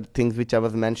 One of the things which I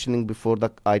was mentioning before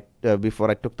I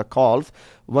took the calls,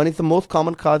 one is the most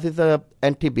common cause is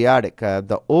antibiotic.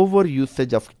 The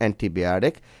overusage of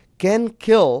antibiotic can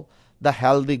kill the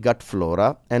healthy gut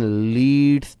flora and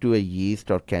leads to a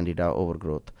yeast or Candida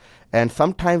overgrowth. And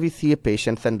sometimes we see a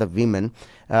patients and the women,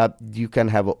 you can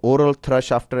have an oral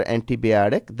thrush after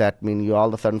antibiotic. That means you all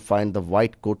of a sudden find the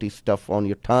white coaty stuff on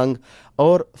your tongue.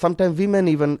 Or sometimes women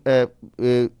even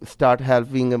start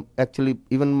having actually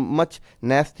even much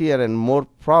nastier and more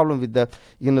problem with the,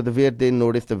 the way they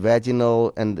notice the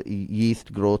vaginal and the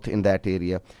yeast growth in that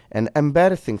area. And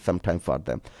embarrassing sometimes for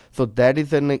them. So that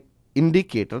is an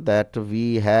indicator that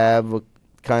we have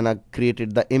kind of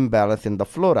created the imbalance in the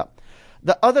flora.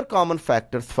 The other common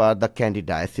factors for the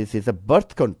candidiasis is the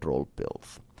birth control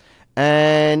pills.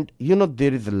 And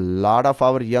there is a lot of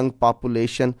our young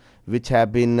population which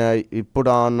have been put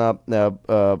on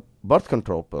birth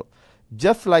control pill.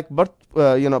 Just like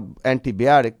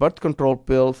antibiotic, birth control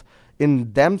pills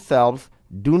in themselves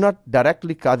do not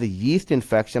directly cause a yeast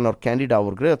infection or Candida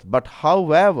overgrowth, but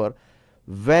however,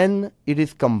 when it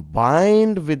is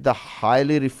combined with the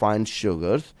highly refined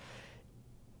sugars,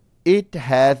 it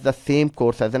has the same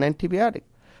course as an antibiotic.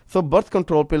 So birth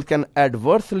control pill can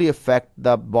adversely affect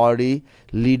the body,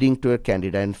 leading to a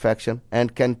Candida infection,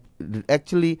 and can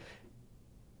actually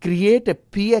create a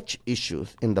pH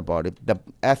issues in the body, the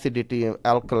acidity and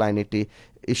alkalinity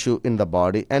issue in the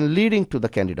body, and leading to the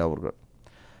Candida overgrowth.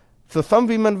 So some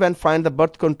women, when find the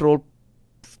birth control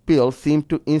pill, seem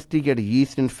to instigate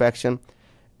yeast infection,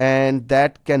 and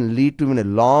that can lead to even a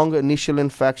long initial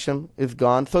infection is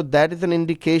gone. So that is an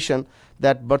indication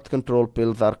that birth control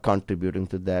pills are contributing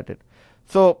to that.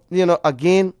 So,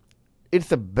 again,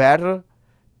 it's a better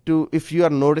to, if you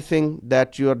are noticing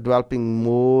that you are developing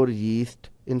more yeast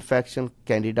infection,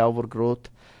 Candida overgrowth,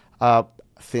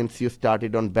 since you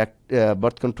started on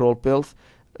birth control pills,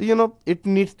 it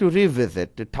needs to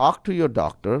revisit, to talk to your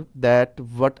doctor that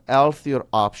what else your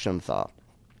options are.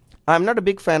 I'm not a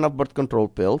big fan of birth control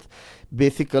pills.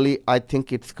 Basically, I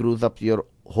think it screws up your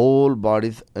whole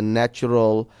body's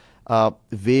natural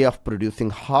way of producing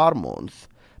hormones.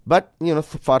 But,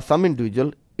 for some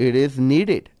individual, it is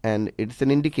needed and it's an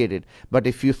indicated. But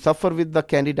if you suffer with the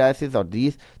candidiasis or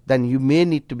these, then you may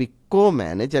need to be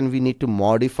co-managed, and we need to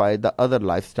modify the other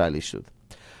lifestyle issues.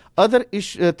 Other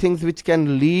things which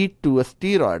can lead to a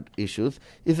steroid issues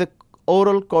is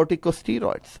oral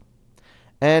corticosteroids.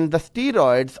 And the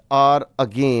steroids are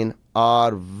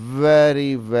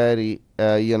very, very,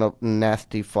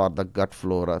 nasty for the gut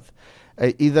flora.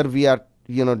 Either we are,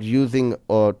 using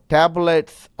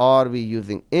tablets or we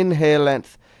using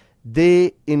inhalants.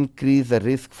 They increase the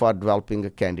risk for developing a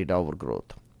Candida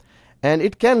overgrowth. And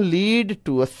it can lead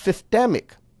to a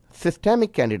systemic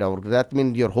Candida overgrowth. That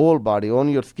means your whole body, on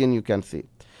your skin you can see.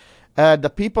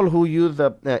 The people who use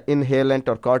inhalant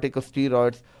or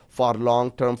corticosteroids for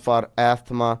long term, for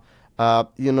asthma,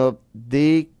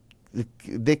 they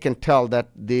can tell that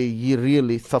they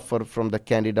really suffer from the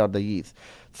Candida or the yeast.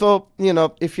 So,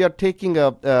 if you are taking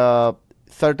certain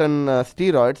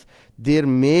steroids, there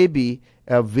may be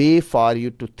a way for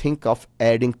you to think of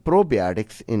adding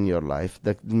probiotics in your life,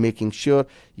 making sure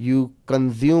you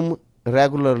consume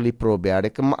regularly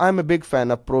probiotic. I'm a big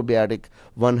fan of probiotic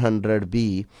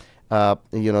 100B.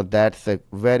 That's a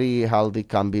very healthy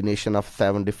combination of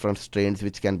 7 different strains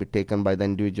which can be taken by the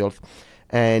individuals.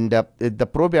 And the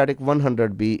probiotic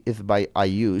 100B is by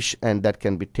Ayush, and that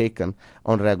can be taken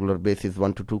on regular basis,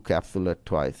 1 to 2 capsules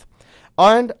twice.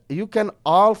 And you can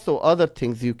also, other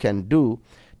things you can do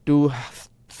to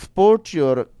support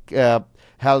your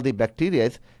healthy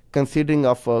bacteria, considering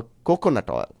of coconut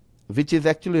oil, which is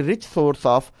actually rich source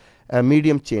of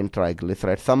medium chain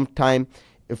triglycerides. Sometime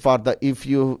if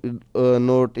you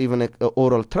note even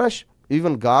oral thrush,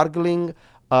 even gargling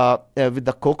with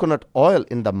the coconut oil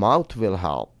in the mouth will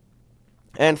help.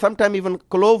 And sometimes even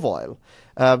clove oil,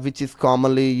 which is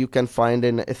commonly you can find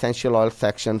in essential oil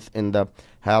sections in the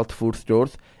health food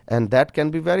stores, and that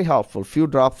can be very helpful. Few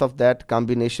drops of that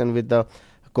combination with the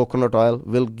coconut oil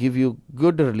will give you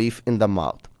good relief in the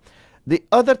mouth. The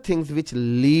other things which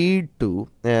lead to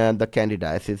the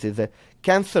candidiasis is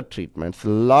cancer treatments. A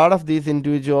lot of these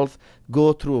individuals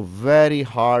go through very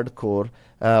hardcore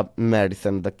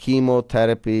medicine, the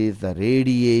chemotherapies, the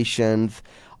radiations.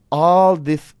 All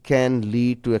this can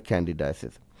lead to a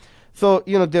candidiasis. So,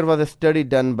 there was a study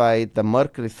done by the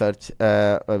Merck Research,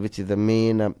 which is the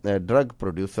main drug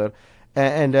producer,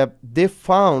 and they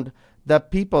found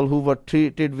that people who were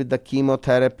treated with the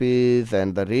chemotherapies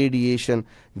and the radiation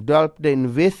developed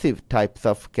invasive types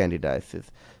of candidiasis.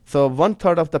 So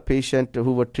 1/3 of the patients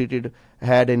who were treated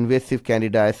had invasive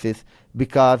candidiasis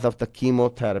because of the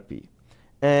chemotherapy.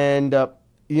 And,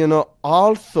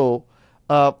 also,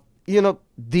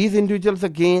 these individuals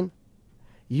again,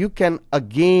 you can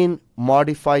again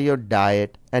modify your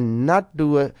diet and not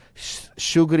do a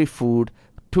sugary food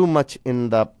too much in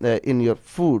your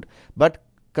food, but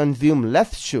consume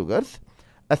less sugars,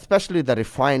 especially the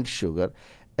refined sugar.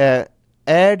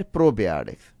 Add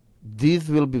probiotics. These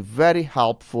will be very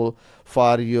helpful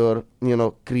for your,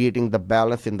 creating the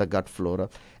balance in the gut flora.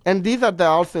 And these are the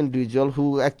also individuals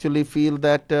who actually feel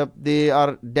that they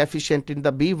are deficient in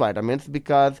the B vitamins,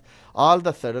 because all of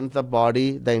a sudden the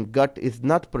body, the gut is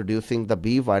not producing the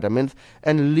B vitamins,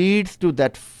 and leads to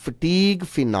that fatigue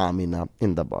phenomena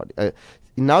in the body.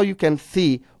 Now you can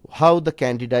see how the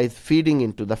Candida is feeding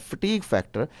into the fatigue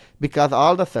factor, because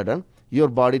all of a sudden your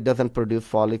body doesn't produce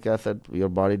folic acid, your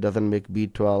body doesn't make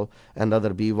B12 and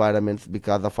other B vitamins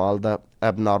because of all the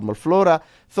abnormal flora.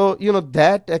 So,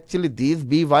 that actually these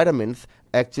B vitamins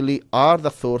actually are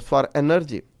the source for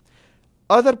energy.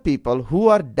 Other people who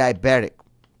are diabetic,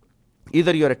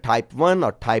 either you're a type 1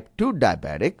 or type 2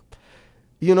 diabetic,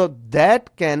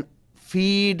 that can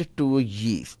feed to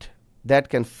yeast. That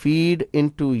can feed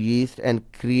into yeast and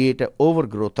create an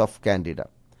overgrowth of Candida.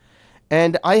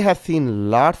 And I have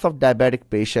seen lots of diabetic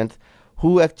patients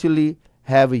who actually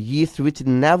have a yeast which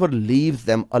never leaves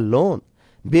them alone.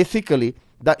 Basically,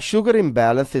 the sugar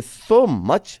imbalance is so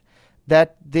much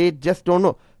that they just don't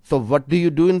know. So what do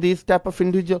you do in these type of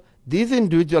individuals? These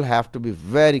individuals have to be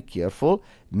very careful.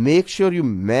 Make sure you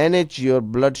manage your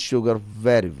blood sugar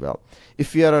very well.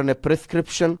 If you are on a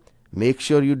prescription, make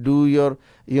sure you do your,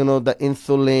 the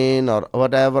insulin or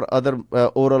whatever other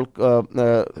oral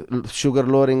sugar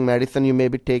lowering medicine you may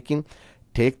be taking.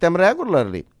 Take them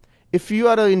regularly. If you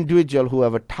are an individual who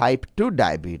have a type 2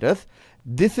 diabetes,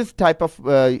 this is type of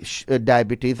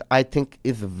diabetes I think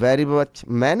is very much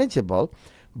manageable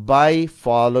by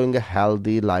following a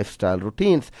healthy lifestyle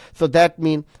routines. So that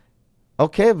means,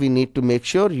 okay, we need to make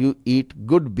sure you eat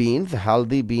good beans,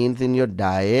 healthy beans in your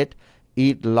diet,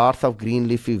 eat lots of green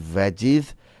leafy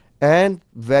veggies, and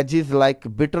veggies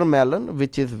like bitter melon,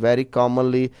 which is very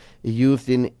commonly used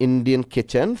in Indian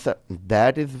kitchens.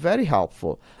 That is very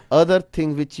helpful. Other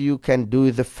thing which you can do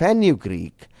is a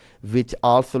fenugreek, which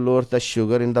also lowers the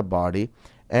sugar in the body,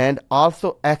 and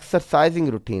also exercising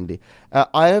routinely.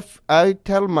 I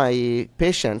tell my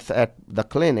patients at the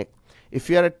clinic, if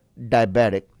you are a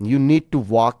diabetic, you need to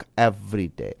walk every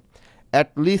day,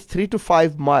 at least 3 to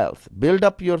 5 miles. Build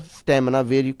up your stamina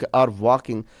where you are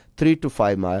walking 3 to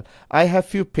 5 miles. I have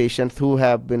few patients who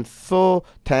have been so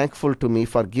thankful to me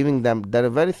for giving them that a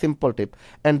very simple tip,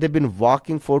 and they've been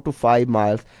walking 4 to 5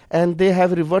 miles, and they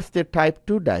have reversed their type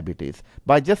 2 diabetes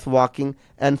by just walking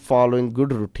and following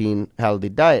good routine healthy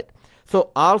diet.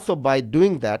 So also by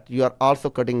doing that, you are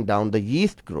also cutting down the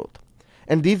yeast growth.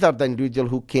 And these are the individuals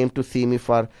who came to see me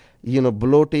for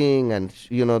bloating and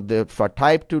for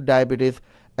type 2 diabetes.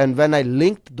 And when I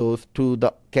linked those to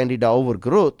the Candida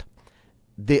overgrowth,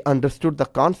 they understood the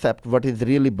concept, what is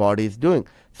really body is doing.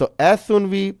 So as soon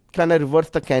we kind of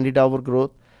reversed the Candida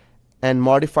overgrowth and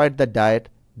modified the diet,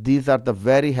 these are the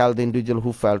very healthy individuals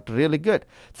who felt really good.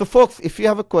 So folks, if you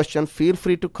have a question, feel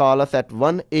free to call us at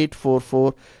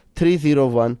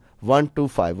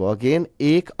 1-844-301-1250. Again,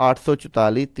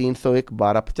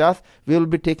 1-844-301-1250. We will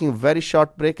be taking a very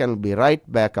short break and we'll be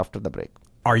right back after the break.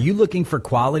 Are you looking for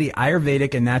quality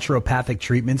Ayurvedic and naturopathic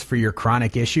treatments for your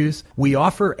chronic issues? We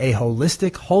offer a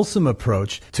holistic, wholesome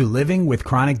approach to living with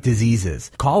chronic diseases.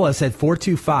 Call us at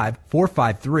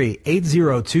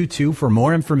 425-453-8022 for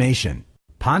more information.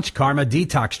 Panchkarma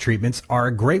detox treatments are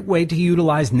a great way to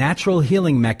utilize natural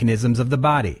healing mechanisms of the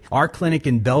body. Our clinic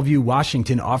in Bellevue,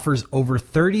 Washington offers over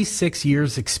 36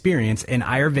 years experience in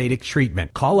Ayurvedic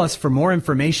treatment. Call us for more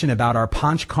information about our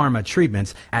Panchkarma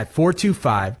treatments at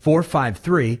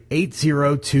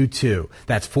 425-453-8022.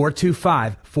 That's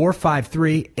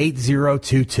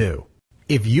 425-453-8022.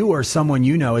 If you or someone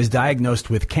you know is diagnosed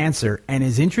with cancer and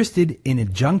is interested in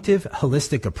adjunctive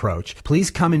holistic approach,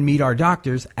 please come and meet our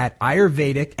doctors at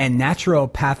Ayurvedic and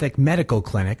Naturopathic Medical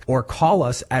Clinic or call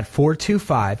us at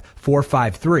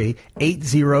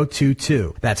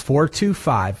 425-453-8022. That's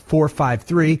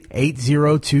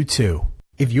 425-453-8022.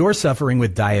 If you're suffering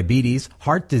with diabetes,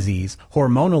 heart disease,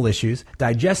 hormonal issues,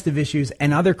 digestive issues,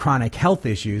 and other chronic health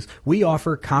issues, we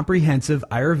offer comprehensive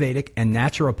Ayurvedic and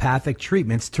naturopathic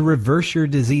treatments to reverse your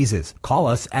diseases. Call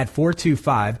us at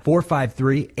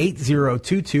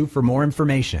 425-453-8022 for more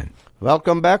information.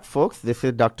 Welcome back, folks. This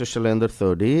is Dr. Shailinder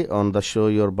Sodhi on the show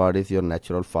Your Body is Your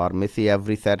Natural Pharmacy.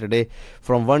 Every Saturday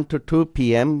from 1 to 2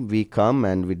 p.m. we come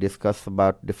and we discuss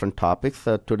about different topics.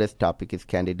 Today's topic is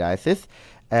candidiasis.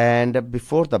 And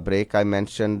before the break, I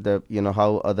mentioned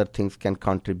how other things can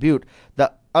contribute.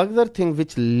 The other thing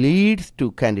which leads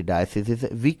to candidiasis is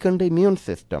a weakened immune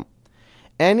system.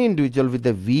 Any individual with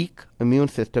a weak immune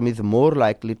system is more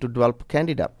likely to develop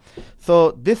Candida.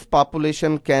 So this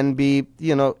population can be,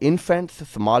 infants,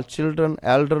 small children,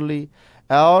 elderly,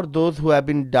 or those who have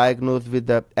been diagnosed with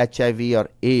the HIV or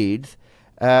AIDS,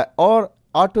 or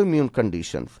autoimmune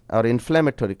conditions or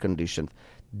inflammatory conditions.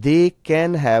 They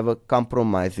can have a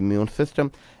compromised immune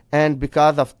system, and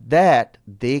because of that,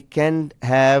 they can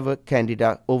have a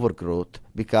Candida overgrowth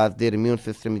because their immune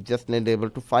system is just not able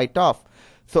to fight off.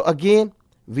 So again,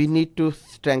 we need to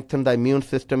strengthen the immune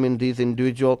system in these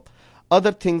individuals.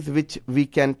 Other things which we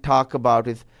can talk about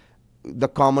is the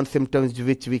common symptoms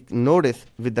which we notice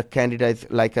with the Candida is,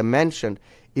 like I mentioned,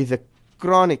 is a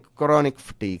chronic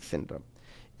fatigue syndrome.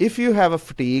 If you have a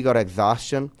fatigue or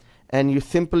exhaustion and you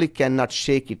simply cannot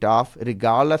shake it off,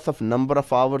 regardless of number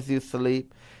of hours you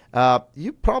sleep,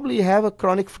 you probably have a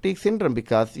chronic fatigue syndrome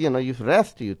because, you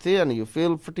rest, you sit, and you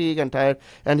feel fatigued and tired,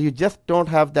 and you just don't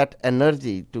have that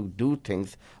energy to do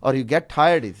things, or you get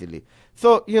tired easily.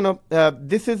 So,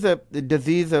 this is a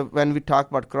disease when we talk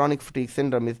about chronic fatigue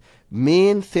syndrome, is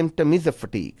main symptom is a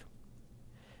fatigue.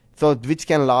 So, which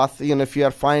can last, if you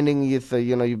are finding is,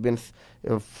 you've been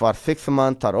for 6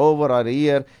 months or over or a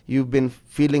year, you've been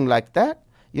feeling like that,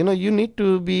 you need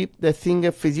to be seeing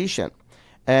a physician.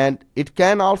 And it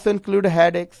can also include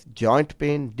headaches, joint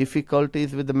pain,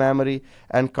 difficulties with the memory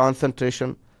and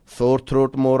concentration, sore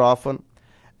throat more often.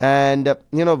 And,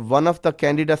 one of the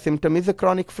Candida symptoms is a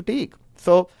chronic fatigue.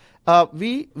 So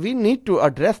we need to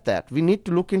address that. We need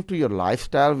to look into your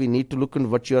lifestyle. We need to look into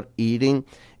what you're eating.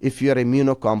 If you're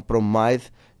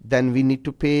immunocompromised, then we need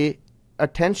to pay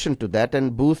attention to that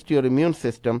and boost your immune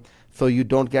system so you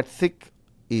don't get sick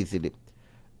easily.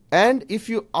 And if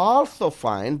you also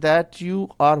find that you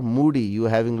are moody, you're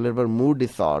having little mood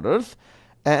disorders,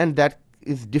 and that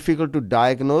is difficult to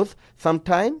diagnose,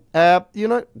 sometimes,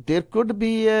 there could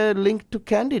be a link to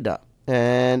Candida.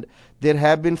 And there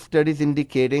have been studies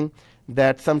indicating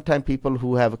that sometimes people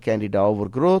who have a Candida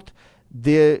overgrowth,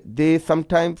 they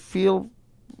sometimes feel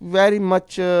very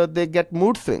much, they get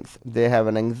mood swings. They have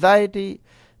an anxiety,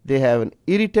 they have an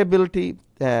irritability,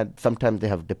 and sometimes they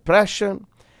have depression.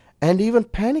 And even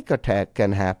panic attack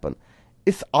can happen.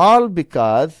 It's all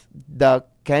because the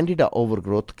Candida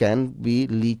overgrowth can be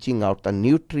leaching out the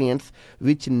nutrients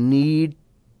which need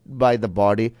by the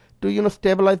body to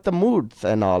stabilize the moods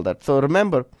and all that. So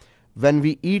remember, when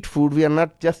we eat food, we are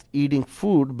not just eating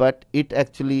food, but it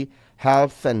actually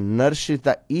helps and nourishes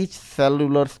each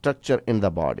cellular structure in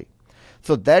the body.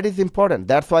 So that is important.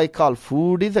 That's why I call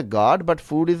food is a god, but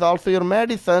food is also your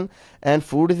medicine, and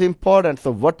food is important.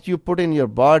 So what you put in your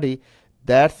body,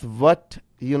 that's what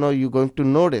you're going to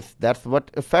notice. That's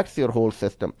what affects your whole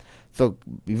system. So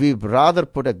we'd rather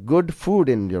put a good food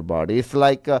in your body. It's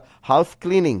like house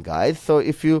cleaning, guys. So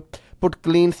if you put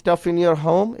clean stuff in your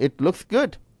home, it looks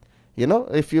good.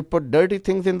 If you put dirty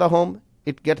things in the home,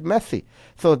 it gets messy.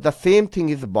 So the same thing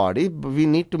is the body. We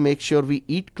need to make sure we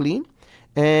eat clean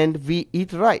and we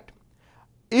eat right.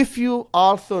 If you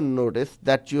also notice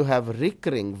that you have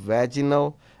recurring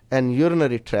vaginal and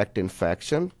urinary tract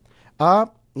infection,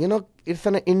 it's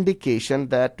an indication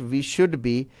that we should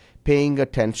be paying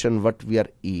attention what we are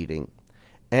eating.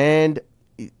 And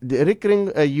the recurring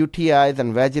UTIs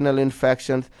and vaginal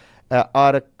infections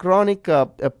are a chronic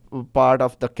part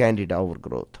of the Candida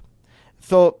overgrowth.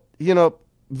 So,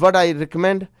 what I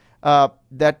recommend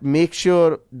that make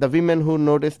sure the women who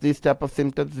notice these type of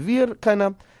symptoms wear kind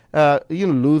of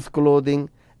loose clothing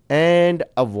and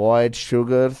avoid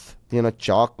sugars,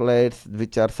 chocolates,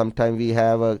 which are sometimes we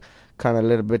have a kind of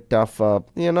little bit of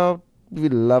we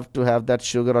love to have that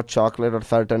sugar or chocolate on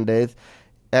certain days.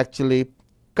 Actually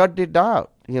cut it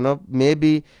out,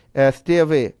 maybe stay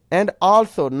away, and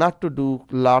also not to do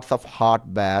lots of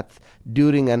hot baths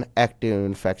during an active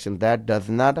infection. That does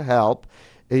not help.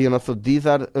 So these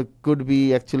are could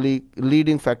be actually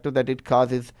leading factor that it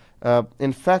causes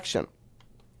infection.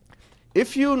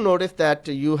 If you notice that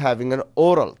you having an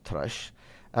oral thrush,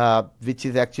 which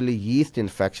is actually yeast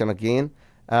infection again,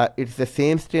 it's the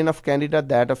same strain of Candida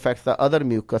that affects the other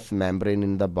mucous membrane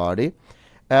in the body.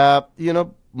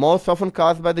 Most often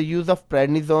caused by the use of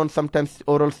prednisone, sometimes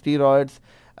oral steroids,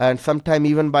 and sometimes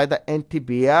even by the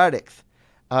antibiotics.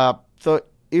 So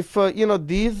if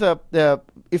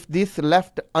if these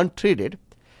left untreated,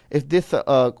 if this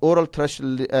oral thrush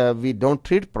we don't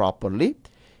treat properly,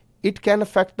 it can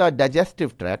affect the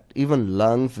digestive tract, even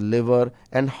lungs, liver,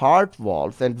 and heart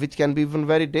valves, and which can be even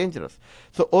very dangerous.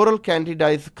 So oral Candida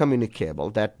is communicable.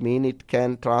 That means it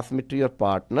can transmit to your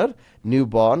partner,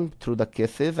 newborn, through the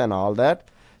kisses and all that.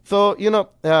 So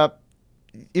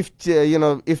if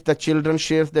the children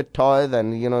shares their toys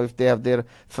and if they have their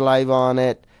saliva on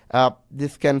it,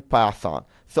 this can pass on.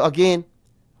 So again,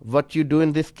 what you do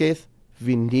in this case,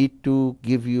 we need to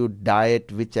give you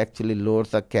diet which actually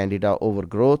lowers the Candida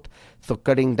overgrowth. So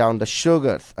cutting down the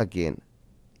sugars again.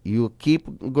 You keep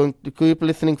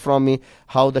listening from me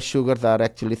how the sugars are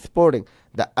actually supporting.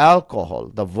 The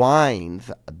alcohol, the wines,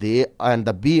 and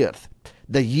the beers,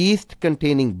 the yeast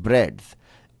containing breads,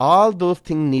 all those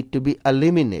things need to be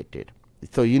eliminated.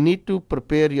 So you need to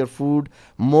prepare your food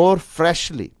more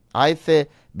freshly. I say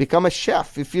become a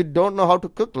chef. If you don't know how to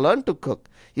cook, learn to cook.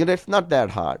 It's not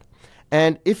that hard.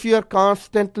 And if you are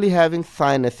constantly having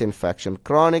sinus infection,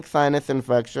 chronic sinus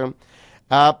infection,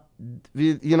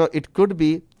 it could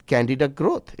be candida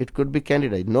growth. It could be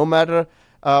candida. No matter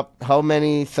how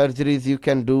many surgeries you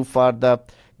can do for the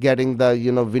getting the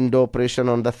window operation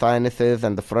on the sinuses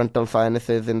and the frontal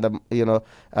sinuses in the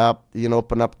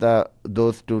open up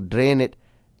those to drain it,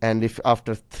 and if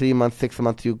after 3 months 6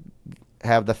 months you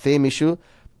have the same issue,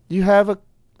 you have a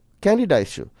candida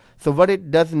issue. So what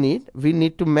it does need, we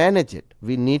need to manage it.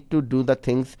 We need to do the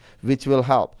things which will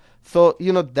help. So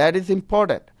that is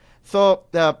important. So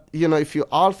if you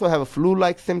also have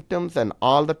flu-like symptoms and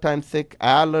all the time sick,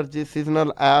 allergies,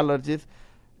 seasonal allergies,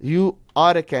 you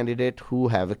are a candidate who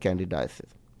have a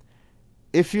candidiasis.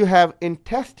 If you have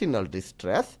intestinal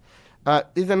distress,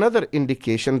 is another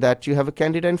indication that you have a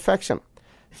candida infection.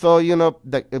 So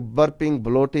the burping,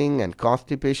 bloating, and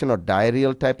constipation or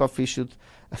diarrheal type of issues,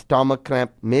 stomach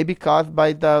cramp may be caused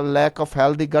by the lack of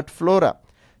healthy gut flora.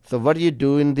 So what do you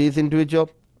do in these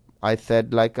individuals? I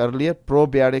said like earlier,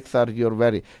 probiotics are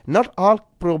not all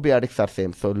probiotics are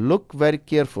same. So look very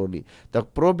carefully. The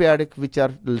probiotics which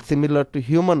are similar to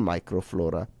human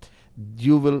microflora,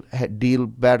 you will deal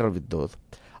better with those.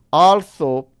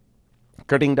 Also,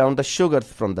 cutting down the sugars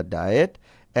from the diet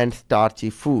and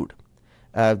starchy food.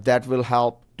 That will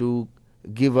help to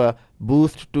give a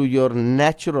boost to your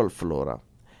natural flora.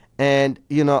 And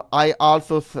I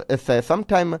also say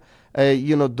sometimes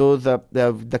those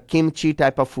the kimchi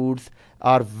type of foods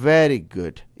are very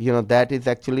good. That is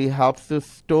actually helps to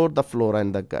store the flora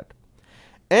in the gut.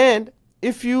 And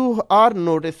if you are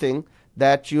noticing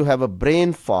that you have a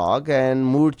brain fog and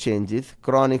mood changes,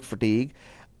 chronic fatigue,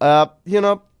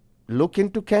 look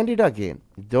into candida again.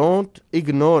 Don't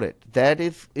ignore it. That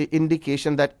is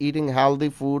indication that eating healthy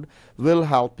food will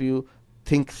help you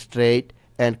think straight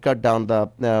and cut down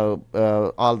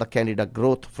the all the candida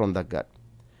growth from the gut.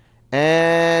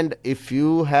 And if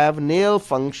you have nail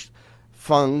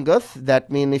fungus,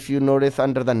 that means if you notice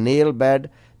under the nail bed,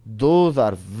 those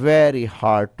are very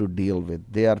hard to deal with.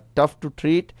 They are tough to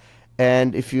treat.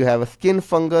 And if you have a skin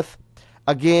fungus,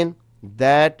 again,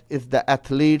 that is the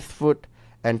athlete's foot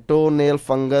and toenail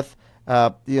fungus,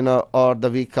 or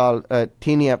we call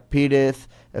tinea pedis,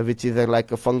 which is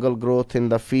like a fungal growth in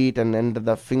the feet and under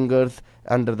the fingers,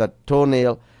 under the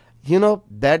toenail.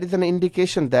 That is an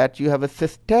indication that you have a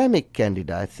systemic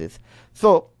candidiasis.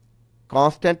 So,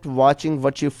 constant watching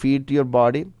what you feed to your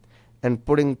body and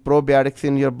putting probiotics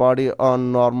in your body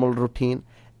on normal routine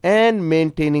and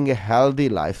maintaining a healthy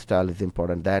lifestyle is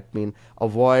important. That means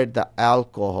avoid the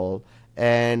alcohol,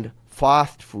 and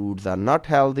fast foods are not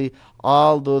healthy.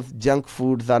 All those junk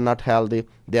foods are not healthy.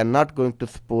 They are not going to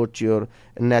support your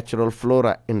natural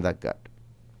flora in the gut.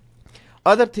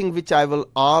 Other thing which I will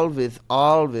always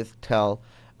tell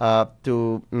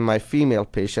to my female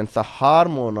patients, a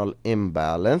hormonal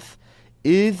imbalance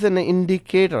is an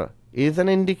indicator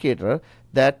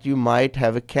that you might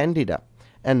have a candida.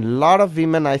 And a lot of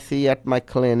women I see at my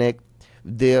clinic,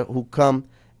 who come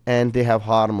and they have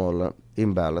hormonal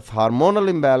imbalance. Hormonal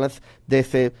imbalance, they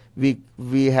say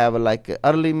we have like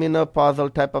early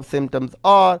menopausal type of symptoms,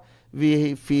 or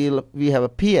we feel we have a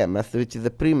PMS, which is a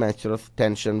premenstrual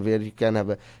tension, where you can have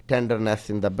a tenderness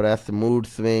in the breast, mood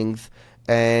swings,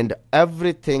 and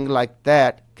everything like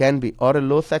that can be, or a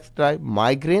low sex drive.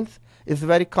 Migraines is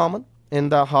very common in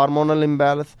the hormonal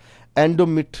imbalance.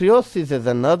 Endometriosis is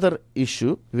another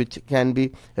issue which can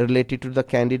be related to the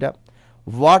candida.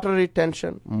 Water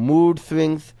retention, mood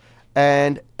swings,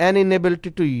 and an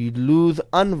inability to lose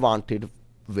unwanted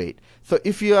weight. So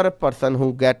if you are a person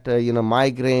who get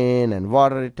migraine and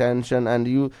water retention and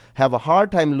you have a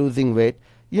hard time losing weight,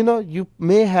 you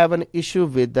may have an issue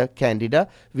with the candida,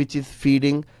 which is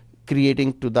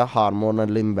creating to the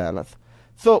hormonal imbalance.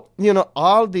 So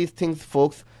all these things,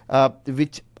 folks,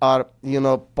 which are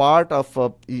part of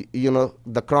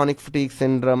the chronic fatigue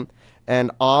syndrome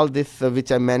and all this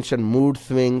which I mentioned, mood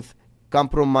swings,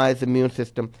 compromised immune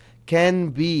system, can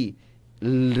be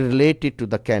related to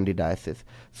the candidiasis.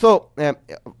 So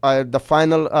the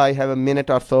final, I have a minute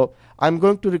or so, I'm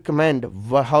going to recommend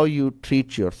how you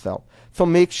treat yourself. So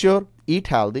make sure, eat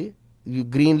healthy.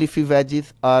 Green leafy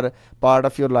veggies are part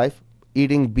of your life.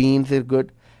 Eating beans is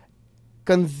good.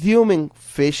 Consuming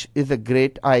fish is a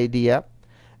great idea.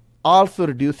 Also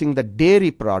reducing the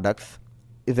dairy products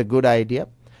is a good idea.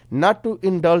 Not to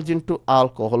indulge into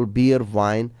alcohol, beer,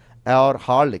 wine, or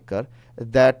hard liquor.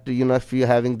 That if you're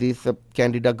having these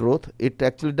candida growth, it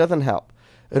actually doesn't help.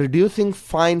 Reducing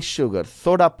fine sugars,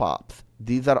 soda pops,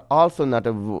 these are also not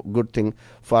a good thing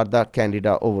for the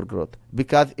candida overgrowth,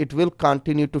 because it will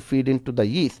continue to feed into the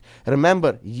yeast.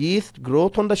 Remember, yeast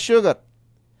growth on the sugar.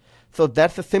 So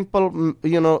that's a simple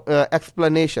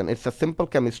explanation. It's a simple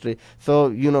chemistry. So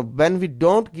when we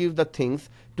don't give the things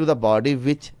to the body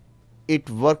which it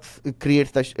works, it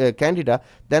creates the candida,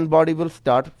 then body will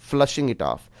start flushing it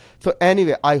off. So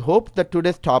anyway, I hope that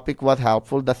today's topic was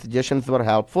helpful, the suggestions were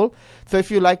helpful. So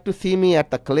if you like to see me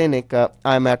at the clinic,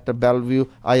 I'm at the Bellevue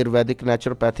Ayurvedic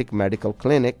Naturopathic Medical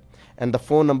Clinic, and the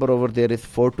phone number over there is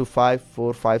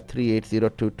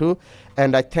 425-453-8022.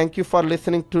 And I thank you for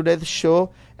listening to today's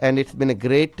show, and it's been a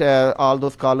great, all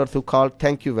those callers who called,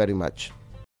 thank you very much.